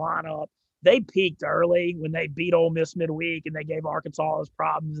deep lineup. They peaked early when they beat Ole Miss midweek and they gave Arkansas those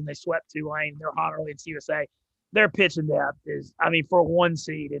problems and they swept Tulane. They're hot early in CUSA. Their pitching depth is, for a 1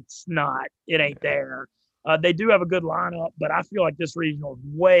 seed, it ain't there. They do have a good lineup, but I feel like this regional is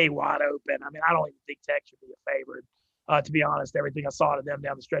way wide open. I don't even think Tech should be a favorite. To be honest, everything I saw to them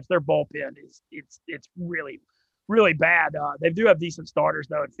down the stretch, their bullpen it's really, really bad. They do have decent starters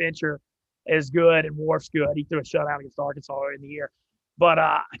though, and Fincher is good and Wharf's good. He threw a shutout against Arkansas early in the year. But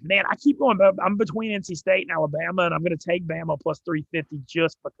man, I keep going. I'm between NC State and Alabama, and I'm going to take Bama plus 350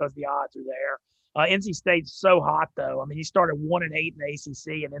 just because the odds are there. NC State's so hot though. He started 1-8 in the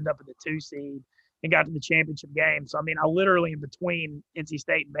ACC and ended up in the 2 seed. And got to the championship game. So, I literally am between NC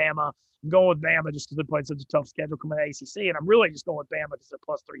State and Bama. I'm going with Bama just because they played such a tough schedule coming to ACC. And I'm really just going with Bama because they're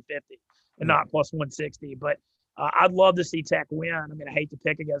plus 350 and not plus 160. But I'd love to see Tech win. I hate to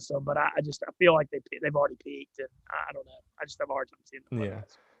pick against them, but I feel like they've already peaked. And I don't know. I just have a hard time seeing them. Yeah.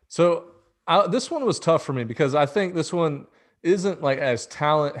 So this one was tough for me because I think this one isn't like as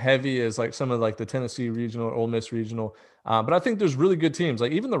talent heavy as like some of like the Tennessee regional or Ole Miss regional. But I think there's really good teams.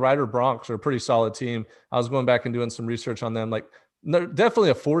 Like even the Rider Broncs are a pretty solid team. I was going back and doing some research on them. Like they're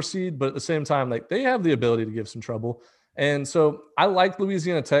definitely a 4 seed, but at the same time, like they have the ability to give some trouble. And so I like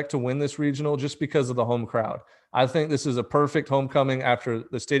Louisiana Tech to win this regional just because of the home crowd. I think this is a perfect homecoming after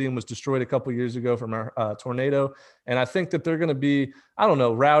the stadium was destroyed a couple years ago from a tornado. And I think that they're going to be,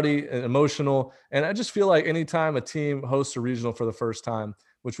 rowdy and emotional. And I just feel like anytime a team hosts a regional for the first time,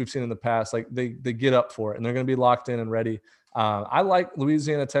 which we've seen in the past, like they get up for it and they're going to be locked in and ready. I like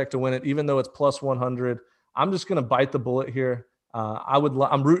Louisiana Tech to win it, even though it's plus 100. I'm just going to bite the bullet here.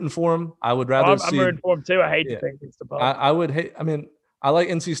 I'm rooting for them. I would rather I'm rooting for them too. I hate to think it's the ball. I like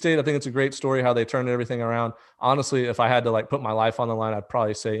NC State. I think it's a great story how they turned everything around. Honestly, if I had to like put my life on the line, I'd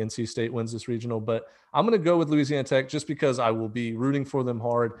probably say NC State wins this regional, but I'm going to go with Louisiana Tech just because I will be rooting for them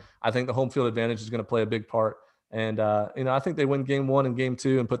hard. I think the home field advantage is going to play a big part. And, I think they win game 1 and game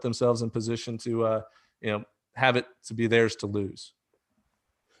 2 and put themselves in position to, have it to be theirs to lose.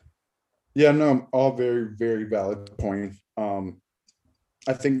 Yeah, no, all very, very valid points.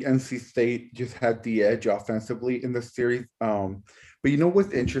 I think NC State just had the edge offensively in this series. But you know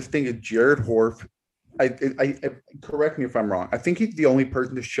what's interesting is Jared Horf. I correct me if I'm wrong. I think he's the only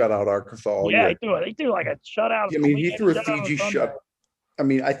person to shut out Arkansas all year. He threw like a shutout. He threw a CG shut.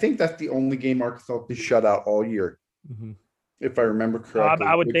 I think that's the only game Arkansas has shut out all year, if I remember correctly.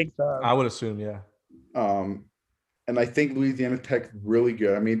 I would think so. I would assume, yeah. And I think Louisiana Tech's really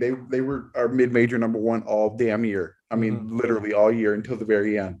good. They were our mid-major number 1 all damn year. Literally all year until the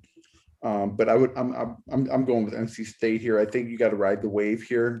very end. But I'm going with NC State here. I think you got to ride the wave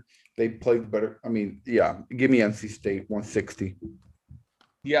here. They played better. Give me NC State 160.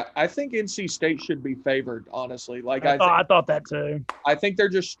 Yeah, I think NC State should be favored, honestly. I thought that too. I think they're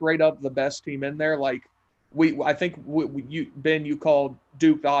just straight up the best team in there. Like you called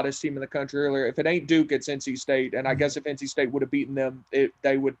Duke the hottest team in the country earlier. If it ain't Duke, it's NC State. And I guess if NC State would have beaten them,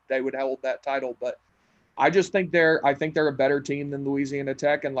 they would hold that title. But I just think they're a better team than Louisiana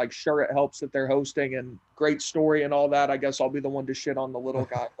Tech. And sure, it helps that they're hosting and great story and all that. I guess I'll be the one to shit on the little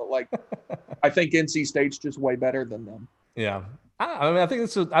guy, but I think NC State's just way better than them. Yeah. I think I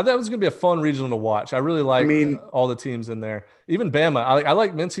thought it was going to be a fun regional to watch. I really like all the teams in there. Even Bama. I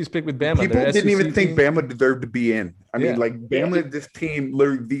like Mincy's pick with Bama. People didn't even think Bama deserved to be in. Bama is this team,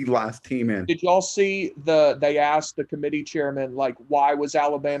 literally the last team in. Did y'all see they asked the committee chairman, why was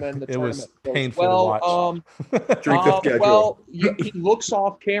Alabama in the tournament? It was painful to watch. Strength of schedule. Well, he looks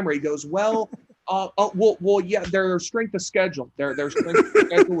off camera. He goes, their strength of schedule. Their strength of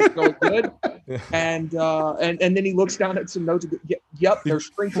schedule was really good. And then he looks down at some notes. Their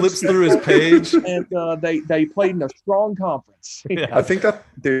strength flips through his page. And they played in a strong conference. Yeah. I think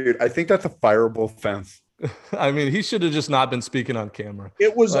that's a fireable offense. He should have just not been speaking on camera.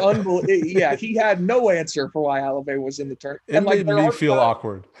 It was unbelievable. Yeah, he had no answer for why Alabama was in the tournament. It made me feel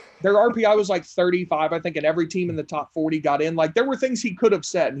awkward. Their RPI was 35, I think, and every team in the top 40 got in. There were things he could have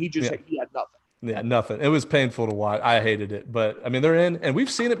said, and he had nothing. Yeah, nothing. It was painful to watch. I hated it, but I mean, they're in, and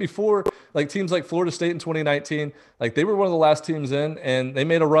we've seen it before. Like teams like Florida State in 2019, like they were one of the last teams in, and they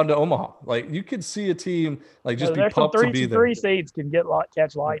made a run to Omaha. Like you could see a team like just be there's some pumped to be there. three seeds can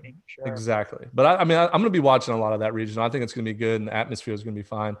catch lightning. Sure. Exactly. But I mean, I'm going to be watching a lot of that regional. I think it's going to be good, and the atmosphere is going to be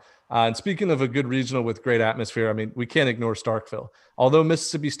fine. And speaking of a good regional with great atmosphere, I mean, we can't ignore Starkville. Although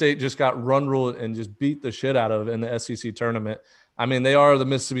Mississippi State just got run ruled and just beat the shit out of in the SEC tournament, I mean, they are the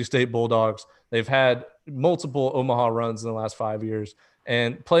Mississippi State Bulldogs. They've had multiple Omaha runs in the last 5 years,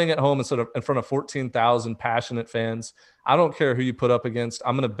 and playing at home instead of in front of 14,000 passionate fans. I don't care who you put up against.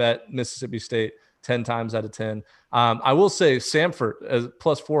 I'm going to bet Mississippi State 10 times out of 10. I will say Samford as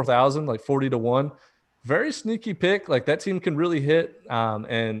plus 4,000, like 40-1. Very sneaky pick. Like that team can really hit.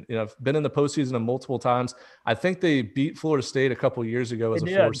 And, you know, I've been in the postseason multiple times. I think they beat Florida State a couple years ago as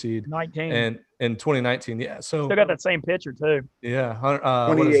a 4 seed. 19. And in 2019. Yeah. So still got that same pitcher too. Yeah.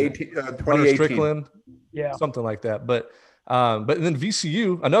 2018. Hunter Strickland. Yeah. Something like that. But then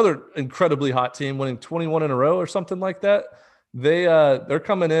VCU, another incredibly hot team, winning 21 in a row or something like that. They're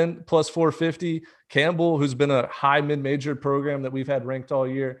coming in plus 450. Campbell, who's been a high mid-major program that we've had ranked all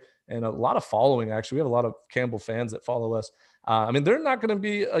year, and a lot of following. Actually, we have a lot of Campbell fans that follow us. I mean, they're not going to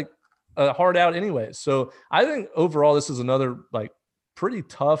be like a hard out anyway. So I think overall this is another like pretty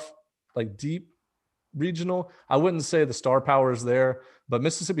tough, like deep regional. I wouldn't say the star power is there, but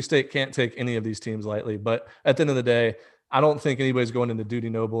Mississippi State can't take any of these teams lightly. But at the end of the day, I don't think anybody's going into Dudy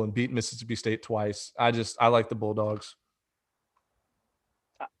Noble and beat Mississippi State twice. I like the Bulldogs.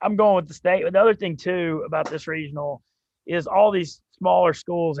 I'm going with the State. But the other thing too about this regional is all these smaller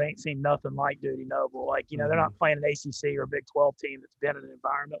schools ain't seen nothing like Dudy Noble. Like, you know, they're not playing an ACC or a Big 12 team that's been in an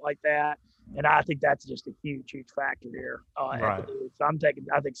environment like that. And I think that's just a huge, huge factor here. Right. So I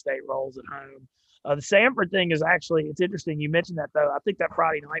think State rolls at home. The Samford thing is actually, it's interesting. You mentioned that though. I think that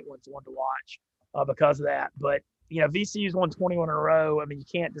Friday night one's one to watch because of that. But, you know, VCU's won 21 in a row. I mean, you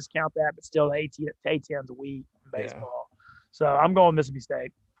can't discount that, but still the A-10's a week in baseball. Yeah. So I'm going Mississippi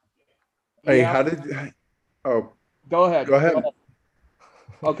State. Hey, Yeah. Go ahead.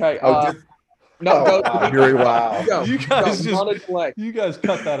 Okay. Wow. You guys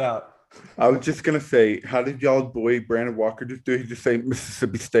cut that out. I was just gonna say, how did y'all boy Brandon Walker just do? He just say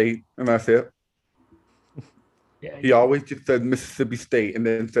Mississippi State, and that's it. Yeah, he always just said Mississippi State, and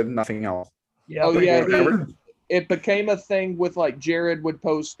then said nothing else. Yeah. It became a thing with like Jared would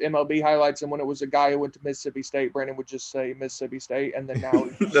post MLB highlights, and when it was a guy who went to Mississippi State, Brandon would just say Mississippi State, and then now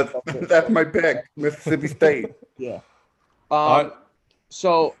that's my pick, Mississippi State. Yeah.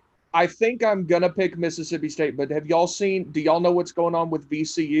 So I think I'm gonna pick Mississippi State, but have y'all seen? Do y'all know what's going on with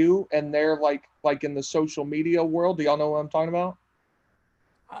VCU and they're like in the social media world? Do y'all know what I'm talking about?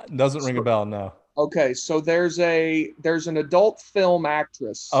 Doesn't ring a bell, no. Okay, so there's an adult film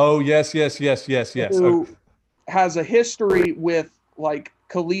actress. Oh yes. Who has a history with like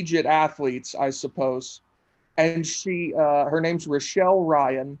collegiate athletes, I suppose, and she her name's Rochelle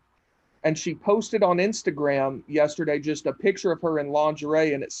Ryan. And she posted on Instagram yesterday just a picture of her in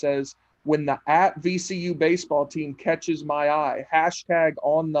lingerie, and it says, "When the @VCU baseball team catches my eye,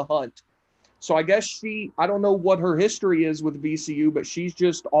 #OnTheHunt." So I guess I don't know what her history is with VCU, but she's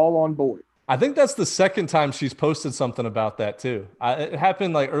just all on board. I think that's the second time she's posted something about that too. It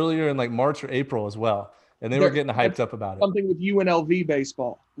happened like earlier in like March or April as well. And they were getting hyped up about it. Something with UNLV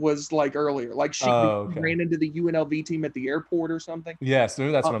baseball was like earlier. Like she ran into the UNLV team at the airport or something. Yes,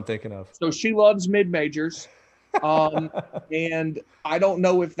 maybe that's what I'm thinking of. So she loves mid-majors. And I don't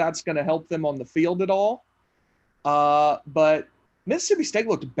know if that's going to help them on the field at all. But Mississippi State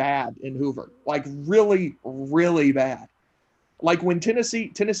looked bad in Hoover. Like really, really bad. Like when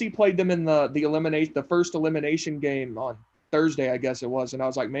Tennessee played them in the first elimination game on Thursday, I guess it was. And I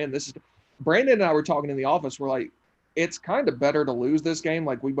was like, man, Brandon and I were talking in the office. We're like, it's kind of better to lose this game.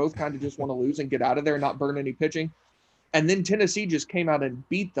 Like we both kind of just want to lose and get out of there and not burn any pitching. And then Tennessee just came out and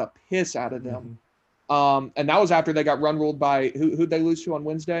beat the piss out of them. And that was after they got run ruled by who'd they lose to on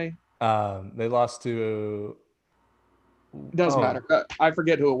Wednesday? They lost to. Doesn't matter. I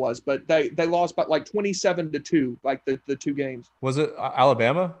forget who it was, but they lost by like 27-2, like the two games. Was it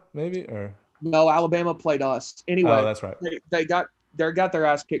Alabama maybe or? No, Alabama played us. Anyway, that's right. They got their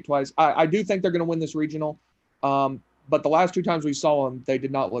ass kicked twice. I do think they're going to win this regional, but the last two times we saw them, they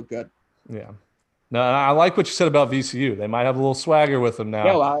did not look good. Yeah. No, I like what you said about VCU. They might have a little swagger with them now.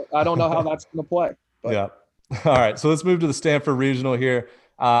 Yeah, I don't know how that's going to play. But. Yeah. All right, so let's move to the Stanford Regional here.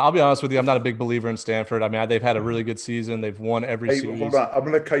 I'll be honest with you, I'm not a big believer in Stanford. I mean, they've had a really good season. They've won every series. Hold on. I'm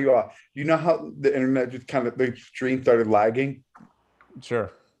going to cut you off. You know how the internet just the stream started lagging?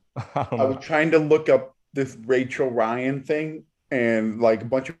 Sure. I was trying to look up this Rachel Ryan thing and like a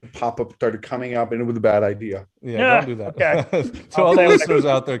bunch of pop-ups started coming up, and it was a bad idea. Yeah, don't do that. Okay. To all the listeners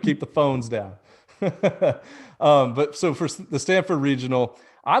out there, keep the phones down. But so for the Stanford Regional,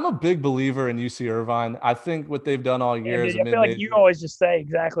 I'm a big believer in UC Irvine. I think what they've done all year is I feel like you always just say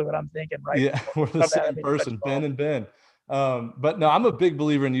exactly what I'm thinking, right? Yeah, we're the same person, Ben and Ben. But no, I'm a big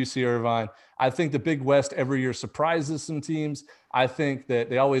believer in UC Irvine. I think the Big West every year surprises some teams. I think that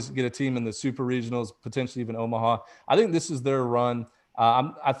they always get a team in the super regionals, potentially even Omaha. I think this is their run.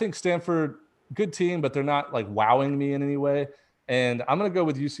 I think Stanford, good team, but they're not like wowing me in any way. And I'm going to go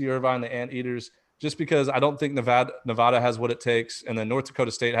with UC Irvine, the Anteaters, just because I don't think Nevada has what it takes. And then North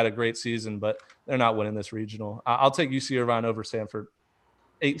Dakota State had a great season, but they're not winning this regional. I'll take UC Irvine over Stanford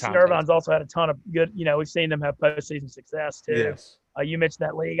 8 times. Irvine's also had a ton of good, we've seen them have postseason success too. Yes. You mentioned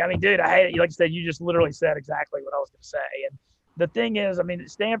that league. I mean, dude, I hate it. Like you said, you just literally said exactly what I was going to say. And the thing is, I mean,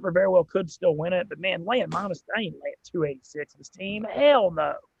 Stanford very well could still win it, but man, laying minus, I ain't laying 286 this team. Hell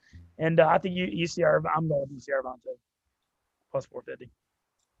no. And I think UC Irvine, I'm going with UC Irvine too. Plus 450.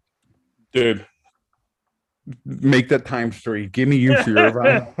 Dude, make that times 3. Give me UC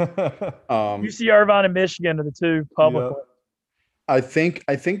Irvine. UC Irvine and Michigan are the two publicly. Yeah. I think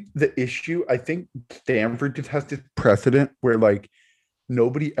the issue, I think Stanford just has this precedent where like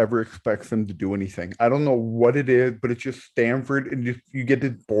nobody ever expects them to do anything. I don't know what it is, but it's just Stanford, and just you get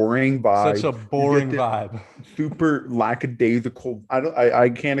this boring vibe. Such a boring vibe. Super lackadaisical. I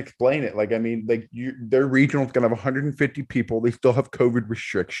can't explain it. Like, I mean, like their regional is gonna have 150 people. They still have COVID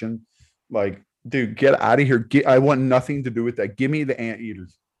restriction. Like, dude, get out of here. I want nothing to do with that. Give me the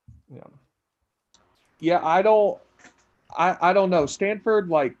Anteaters. Yeah, I don't know. Stanford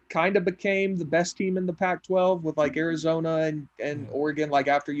like kind of became the best team in the Pac-12 with like Arizona and Oregon like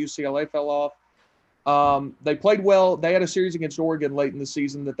after UCLA fell off. They played well. They had a series against Oregon late in the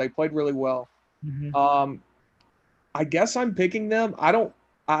season that they played really well. Mm-hmm. I guess I'm picking them.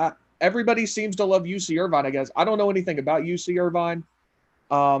 Everybody seems to love UC Irvine, I guess. I don't know anything about UC Irvine.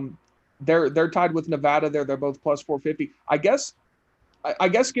 They're tied with Nevada. They're both plus 450. I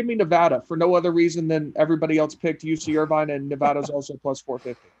guess give me Nevada for no other reason than everybody else picked UC Irvine, and Nevada's also plus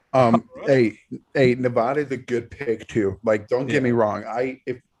 450. Hey, Nevada's a good pick too. Like, don't get me wrong. I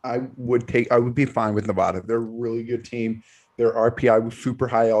would be fine with Nevada. They're a really good team. Their RPI was super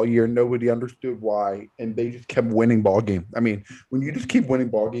high all year. Nobody understood why, and they just kept winning ball games. I mean, when you just keep winning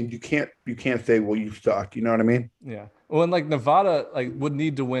ball games, you can't say, well, you suck. You know what I mean? Yeah. Well, and like Nevada would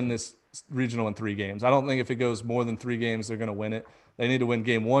need to win this regional in 3 games. I don't think if it goes more than 3 games, they're going to win it. They need to win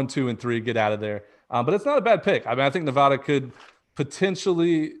game 1, 2, and 3, get out of there. But it's not a bad pick. I mean, I think Nevada could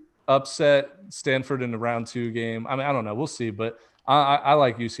potentially upset Stanford in the round 2 game. I mean, I don't know. We'll see. But I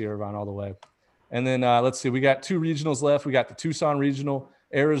like UC Irvine all the way. And then let's see. We got 2 regionals left. We got the Tucson Regional,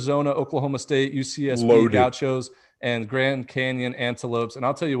 Arizona, Oklahoma State, UCSB, Gauchos, and Grand Canyon Antelopes. And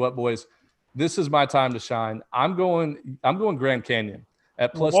I'll tell you what, boys, this is my time to shine. I'm going Grand Canyon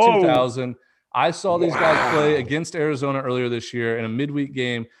at plus 2,000. I saw these guys play against Arizona earlier this year in a midweek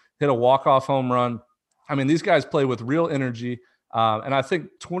game, hit a walk-off home run. I mean, these guys play with real energy. And I think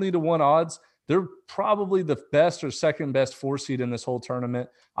 20-1 odds, they're probably the best or second best 4 seed in this whole tournament.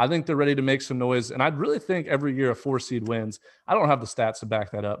 I think they're ready to make some noise. And I'd really think every year a 4 seed wins. I don't have the stats to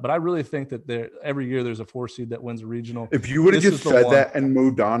back that up, but I really think that every year there's a 4 seed that wins a regional. If you would have just said that and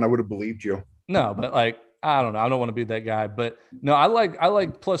moved on, I would have believed you. No, but I don't know. I don't want to be that guy, but no, I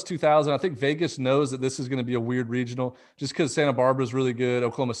like plus 2,000. I think Vegas knows that this is going to be a weird regional just because Santa Barbara is really good.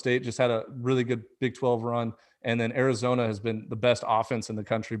 Oklahoma State just had a really good Big 12 run. And then Arizona has been the best offense in the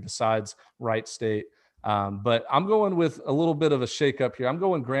country besides Wright State. But I'm going with a little bit of a shakeup here. I'm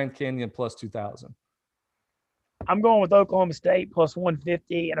going Grand Canyon plus 2,000. I'm going with Oklahoma State plus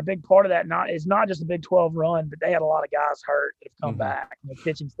 150. And a big part of that is not just a Big 12 run, but they had a lot of guys hurt that have come back. The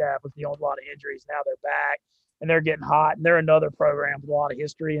pitching staff was dealing with a lot of injuries. Now they're back and they're getting hot. And they're another program with a lot of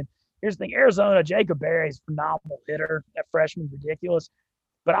history. And here's the thing, Arizona, Jacob Berry's a phenomenal hitter. That freshman's ridiculous.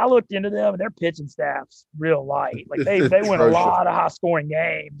 But I looked into them, and their pitching staff's real light. Like they win a lot of high-scoring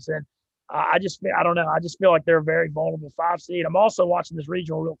games, and I don't know. I just feel like they're a very vulnerable 5 seed. I'm also watching this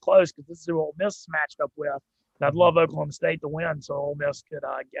regional real close because this is who Ole Miss is matched up with. And I'd love Oklahoma State to win, so Ole Miss could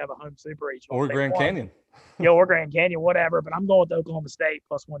have a home super regional. Or Grand Canyon. Yeah, or Grand Canyon, whatever. But I'm going with Oklahoma State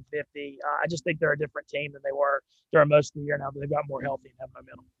plus 150. I just think they're a different team than they were during most of the year now that they've got more healthy and have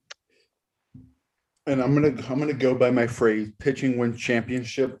momentum. And I'm gonna go by my phrase: pitching wins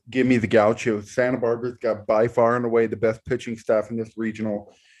championship. Give me the Gauchos. Santa Barbara's got by far and away the best pitching staff in this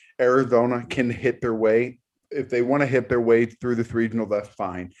regional. Arizona can hit their way. If they want to hit their way through this regional, that's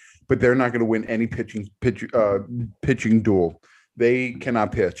fine. But they're not going to win any pitching duel. They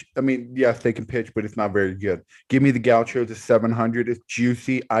cannot pitch. I mean, yes, they can pitch, but it's not very good. Give me the Gauchos at 700. It's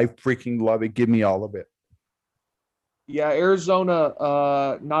juicy. I freaking love it. Give me all of it. Yeah,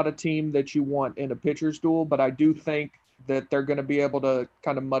 Arizona, not a team that you want in a pitcher's duel, but I do think that they're going to be able to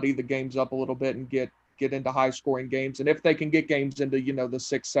kind of muddy the games up a little bit and get into high scoring games. And if they can get games into, the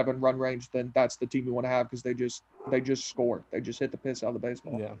 6-7 run range, then that's the team you want to have because they just score. They just hit the piss out of the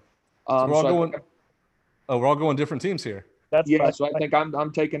baseball. Yeah. So we're all so going. We're all going different teams here. So I think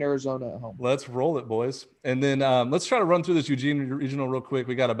I'm taking Arizona at home. Let's roll it, boys. And then let's try to run through this Eugene regional real quick.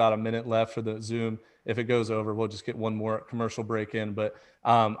 We got about a minute left for the Zoom. If it goes over, we'll just get one more commercial break in. But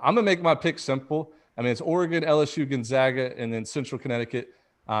I'm going to make my pick simple. I mean, it's Oregon, LSU, Gonzaga, and then Central Connecticut.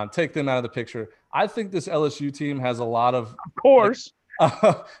 Take them out of the picture. I think this LSU team has a lot of course.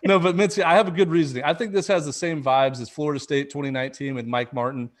 No, but Mitzi, I have a good reasoning. I think this has the same vibes as Florida State 2019 with Mike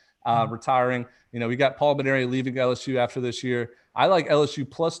Martin retiring. We got Paul Mainieri leaving LSU after this year. I like LSU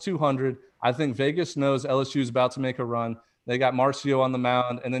plus 200. I think Vegas knows LSU is about to make a run. They got Marcio on the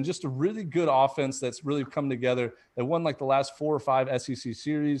mound, and then just a really good offense that's really come together. They won like the last 4 or 5 SEC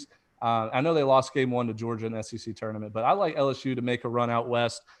series. I know they lost game 1 to Georgia in the SEC tournament, but I like LSU to make a run out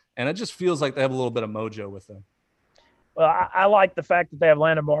west, and it just feels like they have a little bit of mojo with them. Well, I like the fact that they have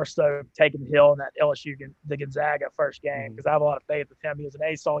Landon Barstow taking the hill in that the Gonzaga first game because I have a lot of faith with him. He was an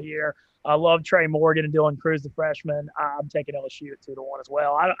ace all year. I love Trey Morgan and Dylan Cruz, the freshman. I'm taking LSU at 2-1 as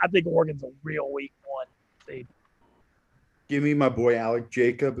well. I think Oregon's a real weak 1 seed. Give me my boy Alec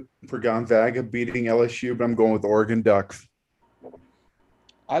Jacob for Gonzaga beating LSU, but I'm going with Oregon Ducks.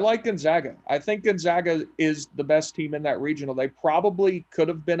 I like Gonzaga. I think Gonzaga is the best team in that regional. They probably could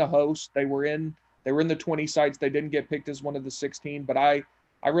have been a host. They were in the 20 sites. They didn't get picked as one of the 16, but I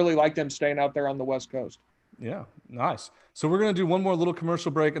really like them staying out there on the West Coast. Yeah, nice. So we're going to do one more little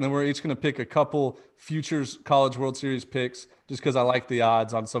commercial break, and then we're each going to pick a couple futures College World Series picks just because I like the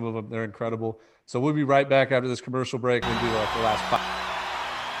odds on some of them. They're incredible. So we'll be right back after this commercial break and do like the last 5.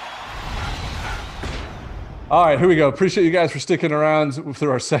 All right, here we go. Appreciate you guys for sticking around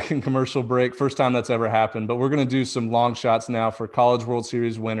through our second commercial break. First time that's ever happened, but we're going to do some long shots now for College World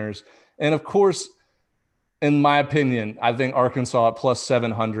Series winners. And of course, in my opinion, I think Arkansas at plus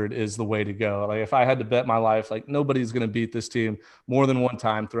 700 is the way to go. Like if I had to bet my life, like nobody's going to beat this team more than one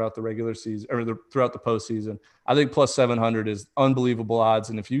time throughout the regular season or throughout the postseason. I think plus 700 is unbelievable odds.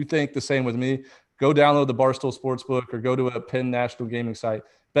 And if you think the same with me, go download the Barstool Sportsbook or go to a Penn National Gaming site,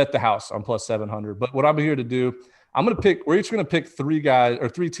 bet the house on plus 700. But what I'm here to do, we're each going to pick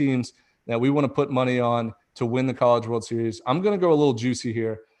 3 teams that we want to put money on to win the College World Series. I'm going to go a little juicy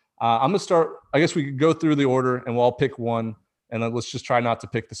here. I'm going to start, I guess we could go through the order and we'll all pick one, and then let's just try not to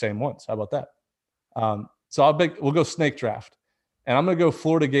pick the same ones. How about that? So we'll go snake draft, and I'm going to go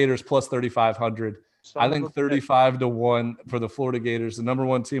Florida Gators plus 3,500. I think 35-1 for the Florida Gators, the number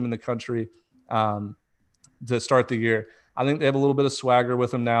 1 team in the country to start the year. I think they have a little bit of swagger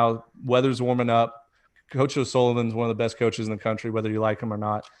with them now. Weather's warming up. Coach O'Sullivan's one of the best coaches in the country, whether you like him or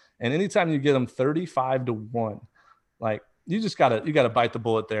not. And anytime you get them 35-1, like, you gotta bite the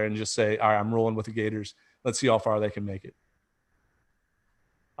bullet there and just say, all right, I'm rolling with the Gators. Let's see how far they can make it.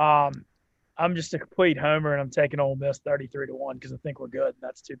 I'm just a complete homer, and I'm taking Ole Miss 33-1 because I think we're good.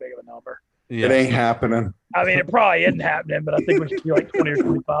 That's too big of a number. Yeah. It ain't happening. I mean, it probably isn't happening, but I think we should be like 20 or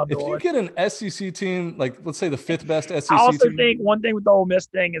 25. If you get an SEC team, like let's say the 5th best SEC I also team. think one thing with the Ole Miss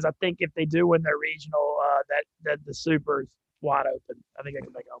thing is I think if they do win their regional, that the Super is wide open. I think they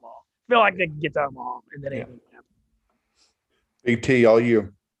can make Omaha. I feel like they can get to Omaha, and then anything can happen. Big T, all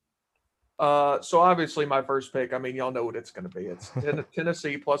you. So obviously my first pick, I mean, y'all know what it's going to be. It's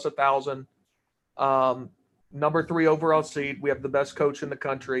Tennessee plus 1,000. Number 3 overall seed. We have the best coach in the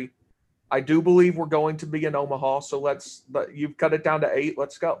country. I do believe we're going to be in Omaha. So you've cut it down to 8.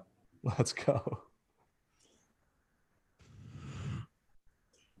 Let's go. Let's go.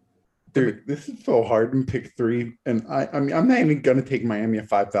 Dude, this is so hard to pick 3, and I mean I'm not even gonna take Miami at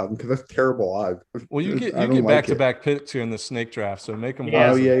 5,000 because that's terrible odds. Well, you get back-to-back picks here in the snake draft, so make them.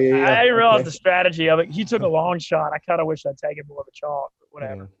 Yeah, I didn't realize the strategy of it. He took a long shot. I kind of wish I'd taken more of a chalk, but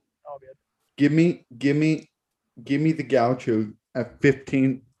whatever. All good. Give me the Gauchos at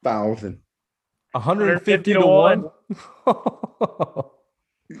 15,000. 150-1.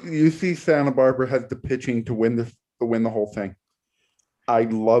 UC Santa Barbara has the pitching to win the whole thing. I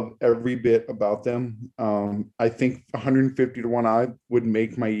love every bit about them. I think 150-1 odd would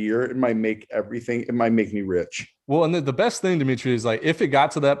make my year. It might make everything. It might make me rich. Well, and the best thing, Dimitri, is like if it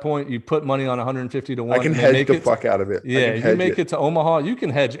got to that point, you put money on 150-1. I can hedge the fuck out of it. Yeah, you make it to Omaha. You can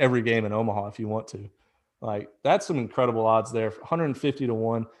hedge every game in Omaha if you want to. Like that's some incredible odds there. 150-1.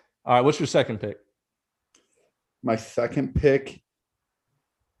 All right, what's your second pick? My second pick.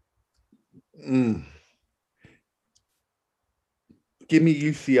 Give me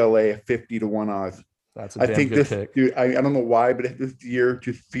UCLA at 50-1 odds. That's a I damn think good this, pick. dude, I don't know why, but this year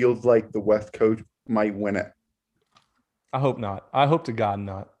just feels like the West Coast might win it. I hope not. I hope to God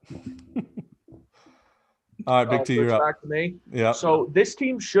not. All right, Big T, So you're it's up. back to me. Yeah. So this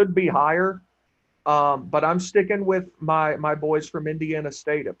team should be higher, but I'm sticking with my boys from Indiana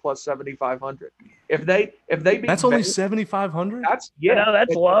State at plus 7,500. If they beat That's only Vandy, 7,500. that's No,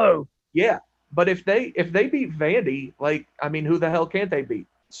 that's low. Yeah, but if they beat Vandy, like, I mean, who the hell can't they beat?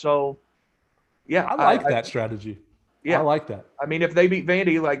 So, yeah, I like that strategy. Yeah, I like that. I mean, if they beat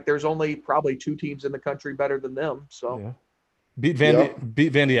Vandy, like, there's only probably 2 teams in the country better than them. So, Yeah. Beat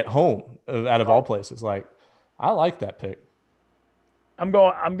Vandy at home out of all places. Like, I like that pick. I'm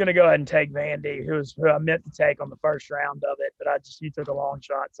going to go ahead and take Vandy, who I meant to take on the first round of it, but you took a long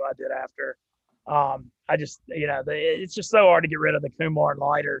shot, so I did after. I just, it's just so hard to get rid of the Kumar and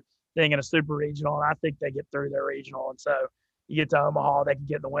Leiter thing in a super regional, and I think they get through their regional. And so you get to Omaha, they can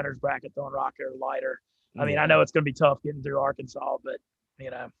get in the winners bracket throwing Rocket or Leiter. I mean, I know it's going to be tough getting through Arkansas, but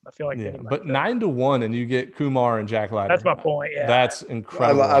I feel like but 9-1 and you get Kumar and Jack Leiter. That's my point. Yeah, that's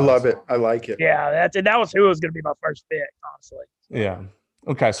incredible. I love it. I like it. Yeah, that was who was going to be my first pick, honestly. Yeah.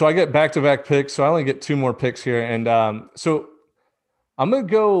 Okay, so I get back-to-back picks, so I only get 2 more picks here, and so I'm going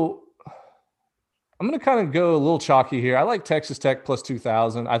to kind of go a little chalky here. I like Texas Tech plus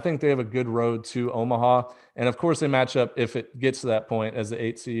 2,000. I think they have a good road to Omaha, and of course they match up if it gets to that point as the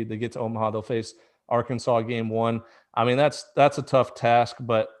 8 seed. They get to Omaha, they'll face Arkansas game 1. I mean, that's a tough task,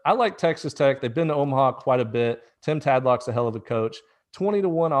 but I like Texas Tech. They've been to Omaha quite a bit. Tim Tadlock's a hell of a coach.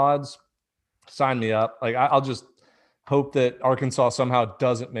 20-1 odds, sign me up. Like, I'll just hope that Arkansas somehow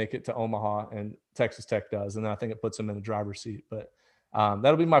doesn't make it to Omaha and Texas Tech does, and I think it puts them in the driver's seat. But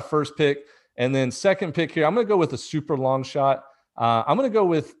that'll be my first pick. And then second pick here, I'm going to go with a super long shot. I'm going to go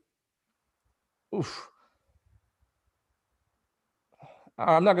with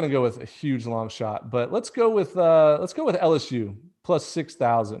I'm not going to go with a huge long shot, but let's go with LSU plus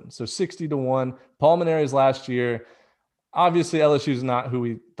 6,000. So 60-1. Paul Mainieri's last year. Obviously, LSU is not who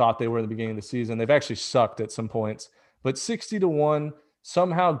we thought they were at the beginning of the season. They've actually sucked at some points, but 60-1.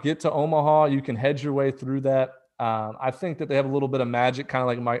 Somehow get to Omaha. You can hedge your way through that. I think that they have a little bit of magic, kind of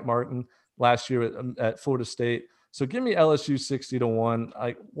like Mike Martin last year at Florida State. So give me LSU 60-1.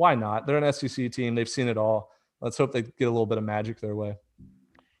 Like, why not? They're an SEC team. They've seen it all. Let's hope they get a little bit of magic their way.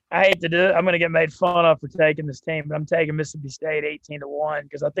 I hate to do it. I'm going to get made fun of for taking this team, but I'm taking Mississippi State 18-1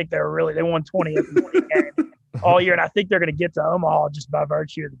 because I think they won 20 of the 20 games all year, and I think they're going to get to Omaha just by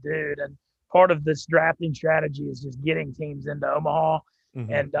virtue of the dude. And part of this drafting strategy is just getting teams into Omaha,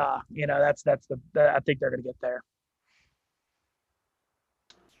 and that's I think they're going to get there.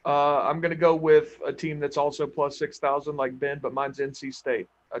 I'm going to go with a team that's also plus 6,000 like Ben, but mine's NC State.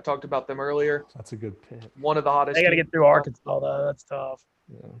 I talked about them earlier. That's a good pick. One of the hottest. They got to get through Arkansas, though. That's tough.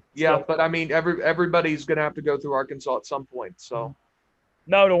 Yeah, but I mean, everybody's going to have to go through Arkansas at some point. So,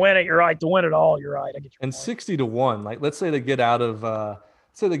 no, to win it, you're right. To win it all, you're right. I get your and point. 60-1. Like, let's say they get out of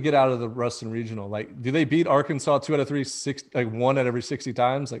the Ruston Regional. Like, do they beat Arkansas 2 out of 3, 6, like 1 out of every 60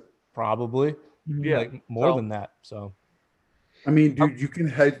 times? Like, probably. Yeah, like more than that. So, I mean, dude, you can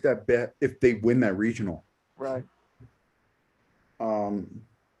hedge that bet if they win that regional. Right. So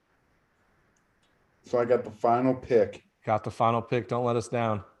I got the final pick. Got the final pick. Don't let us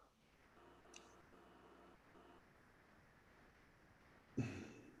down.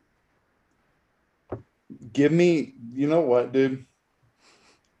 Give me, you know what, dude?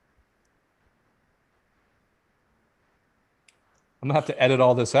 I'm going to have to edit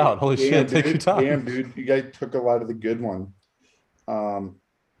all this out. Holy shit, take your time. Damn, dude. You guys took a lot of the good ones.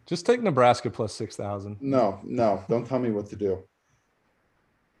 Just take Nebraska plus 6,000. No. Don't tell me what to do.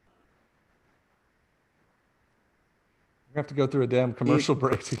 We're going to have to go through a damn commercial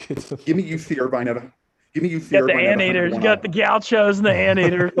break to get to. Give me UC Irvine at a. Give me UC You got the Irvine. Anteaters. You got the Gauchos and the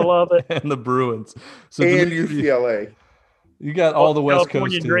Anteaters. I love it. And the Bruins. So And Dimitri, UCLA. you got all the West Coast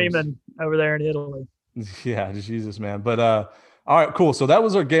California teams. dreaming over there in Italy. Yeah, Jesus, man. But all right, cool. So that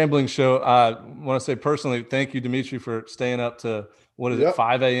was our gambling show. I want to say personally, thank you, Dimitri, for staying up to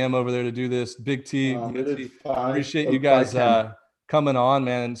 5 a.m. over there to do this. Big T, appreciate you guys coming on,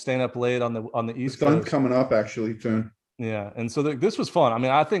 man, and staying up late on the East Coast. Sun's coming up actually soon. Yeah, and so this was fun. I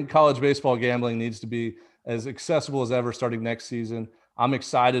mean, I think college baseball gambling needs to be as accessible as ever starting next season. I'm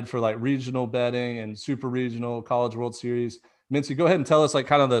excited for like regional betting and super regional college World Series. Mincy, go ahead and tell us like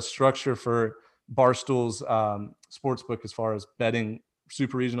kind of the structure for Barstool's sportsbook as far as betting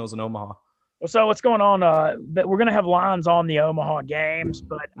super regionals in Omaha. Well, so what's going on? But we're going to have lines on the Omaha games,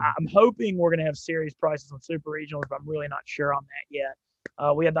 but I'm hoping we're going to have series prices on Super Regionals, but I'm really not sure on that yet.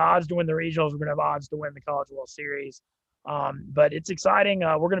 We had the odds to win the regionals. We're going to have odds to win the College World Series. But it's exciting.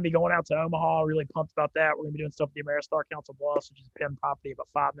 We're going to be going out to Omaha. Really pumped about that. We're going to be doing stuff with the Ameristar Council Bluffs, which is a Penn property about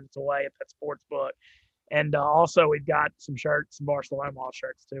 5 minutes away at that sports book. And also we've got some shirts, some Barstool Omaha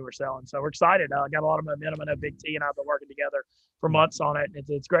shirts too we're selling. So we're excited. Got a lot of momentum. I know Big T and I have been working together for months on it.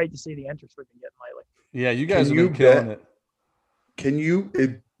 It's great to see the interest we've been getting lately. Yeah, you guys have been killing it. Can is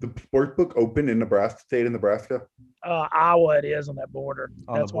the sports book open in Nebraska, state of Nebraska? Iowa it is on that border.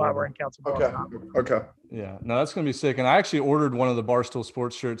 That's why we're in Council Bluffs. Okay. Yeah, no, that's going to be sick. And I actually ordered one of the Barstool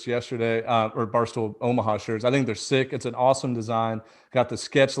Sports shirts yesterday, or Barstool Omaha shirts. I think they're sick. It's an awesome design. Got the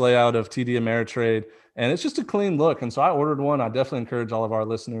sketch layout of TD Ameritrade, and it's just a clean look. And so I ordered one. I definitely encourage all of our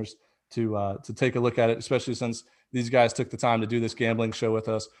listeners to take a look at it, especially since these guys took the time to do this gambling show with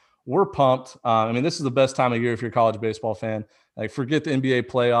us. We're pumped. I mean, this is the best time of year if you're a college baseball fan. Like, forget the NBA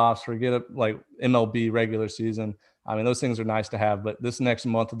playoffs, forget it, like MLB regular season. I mean, those things are nice to have, but this next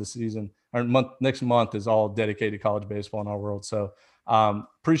month of the season, or next month, is all dedicated to college baseball in our world. So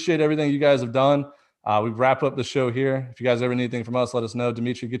appreciate everything you guys have done. We wrap up the show here. If you guys ever need anything from us, let us know.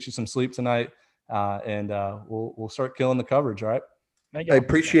 Dimitri, get you some sleep tonight, and we'll start killing the coverage. All right. I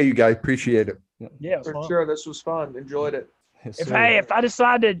appreciate you guys. Appreciate it. Yeah, for sure. This was fun. Enjoyed it. Yes, if I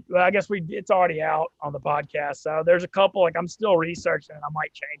decided, well, I guess it's already out on the podcast. So there's a couple, like I'm still researching and I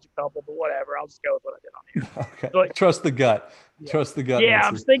might change a couple, but whatever. I'll just go with what I did on here. Okay. So, trust the gut. Yeah. Trust the gut. Yeah.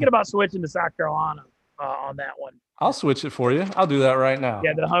 I was thinking about switching to South Carolina on that one. I'll switch it for you. I'll do that right now.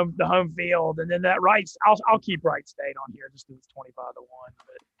 Yeah. The home field. And then that Wright, I'll keep Wright State on here just because it's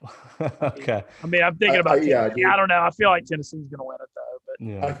 25-1. But okay. I mean, I'm thinking about Tennessee. I don't know. I feel like Tennessee's going to win it though. But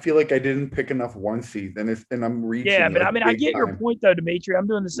yeah. I feel like I didn't pick enough one seed, and I'm reaching. Yeah, but I mean, I get your point though, Dimitri. I'm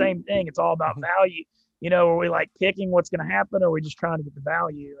doing the same thing. It's all about value. You know, are we like picking what's going to happen, or are we just trying to get the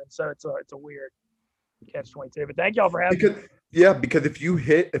value? And so it's a weird catch-22. But thank y'all for having me. Yeah, because if you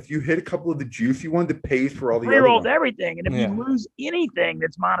hit a couple of the juicy ones, it pays for all the other ones. Everything, and if you lose anything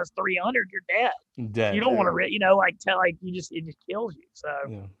that's minus 300, you're dead. You don't want to, it just kills you.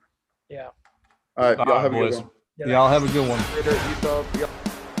 So yeah. All right, y'all have a good one. Y'all have a good one. Later,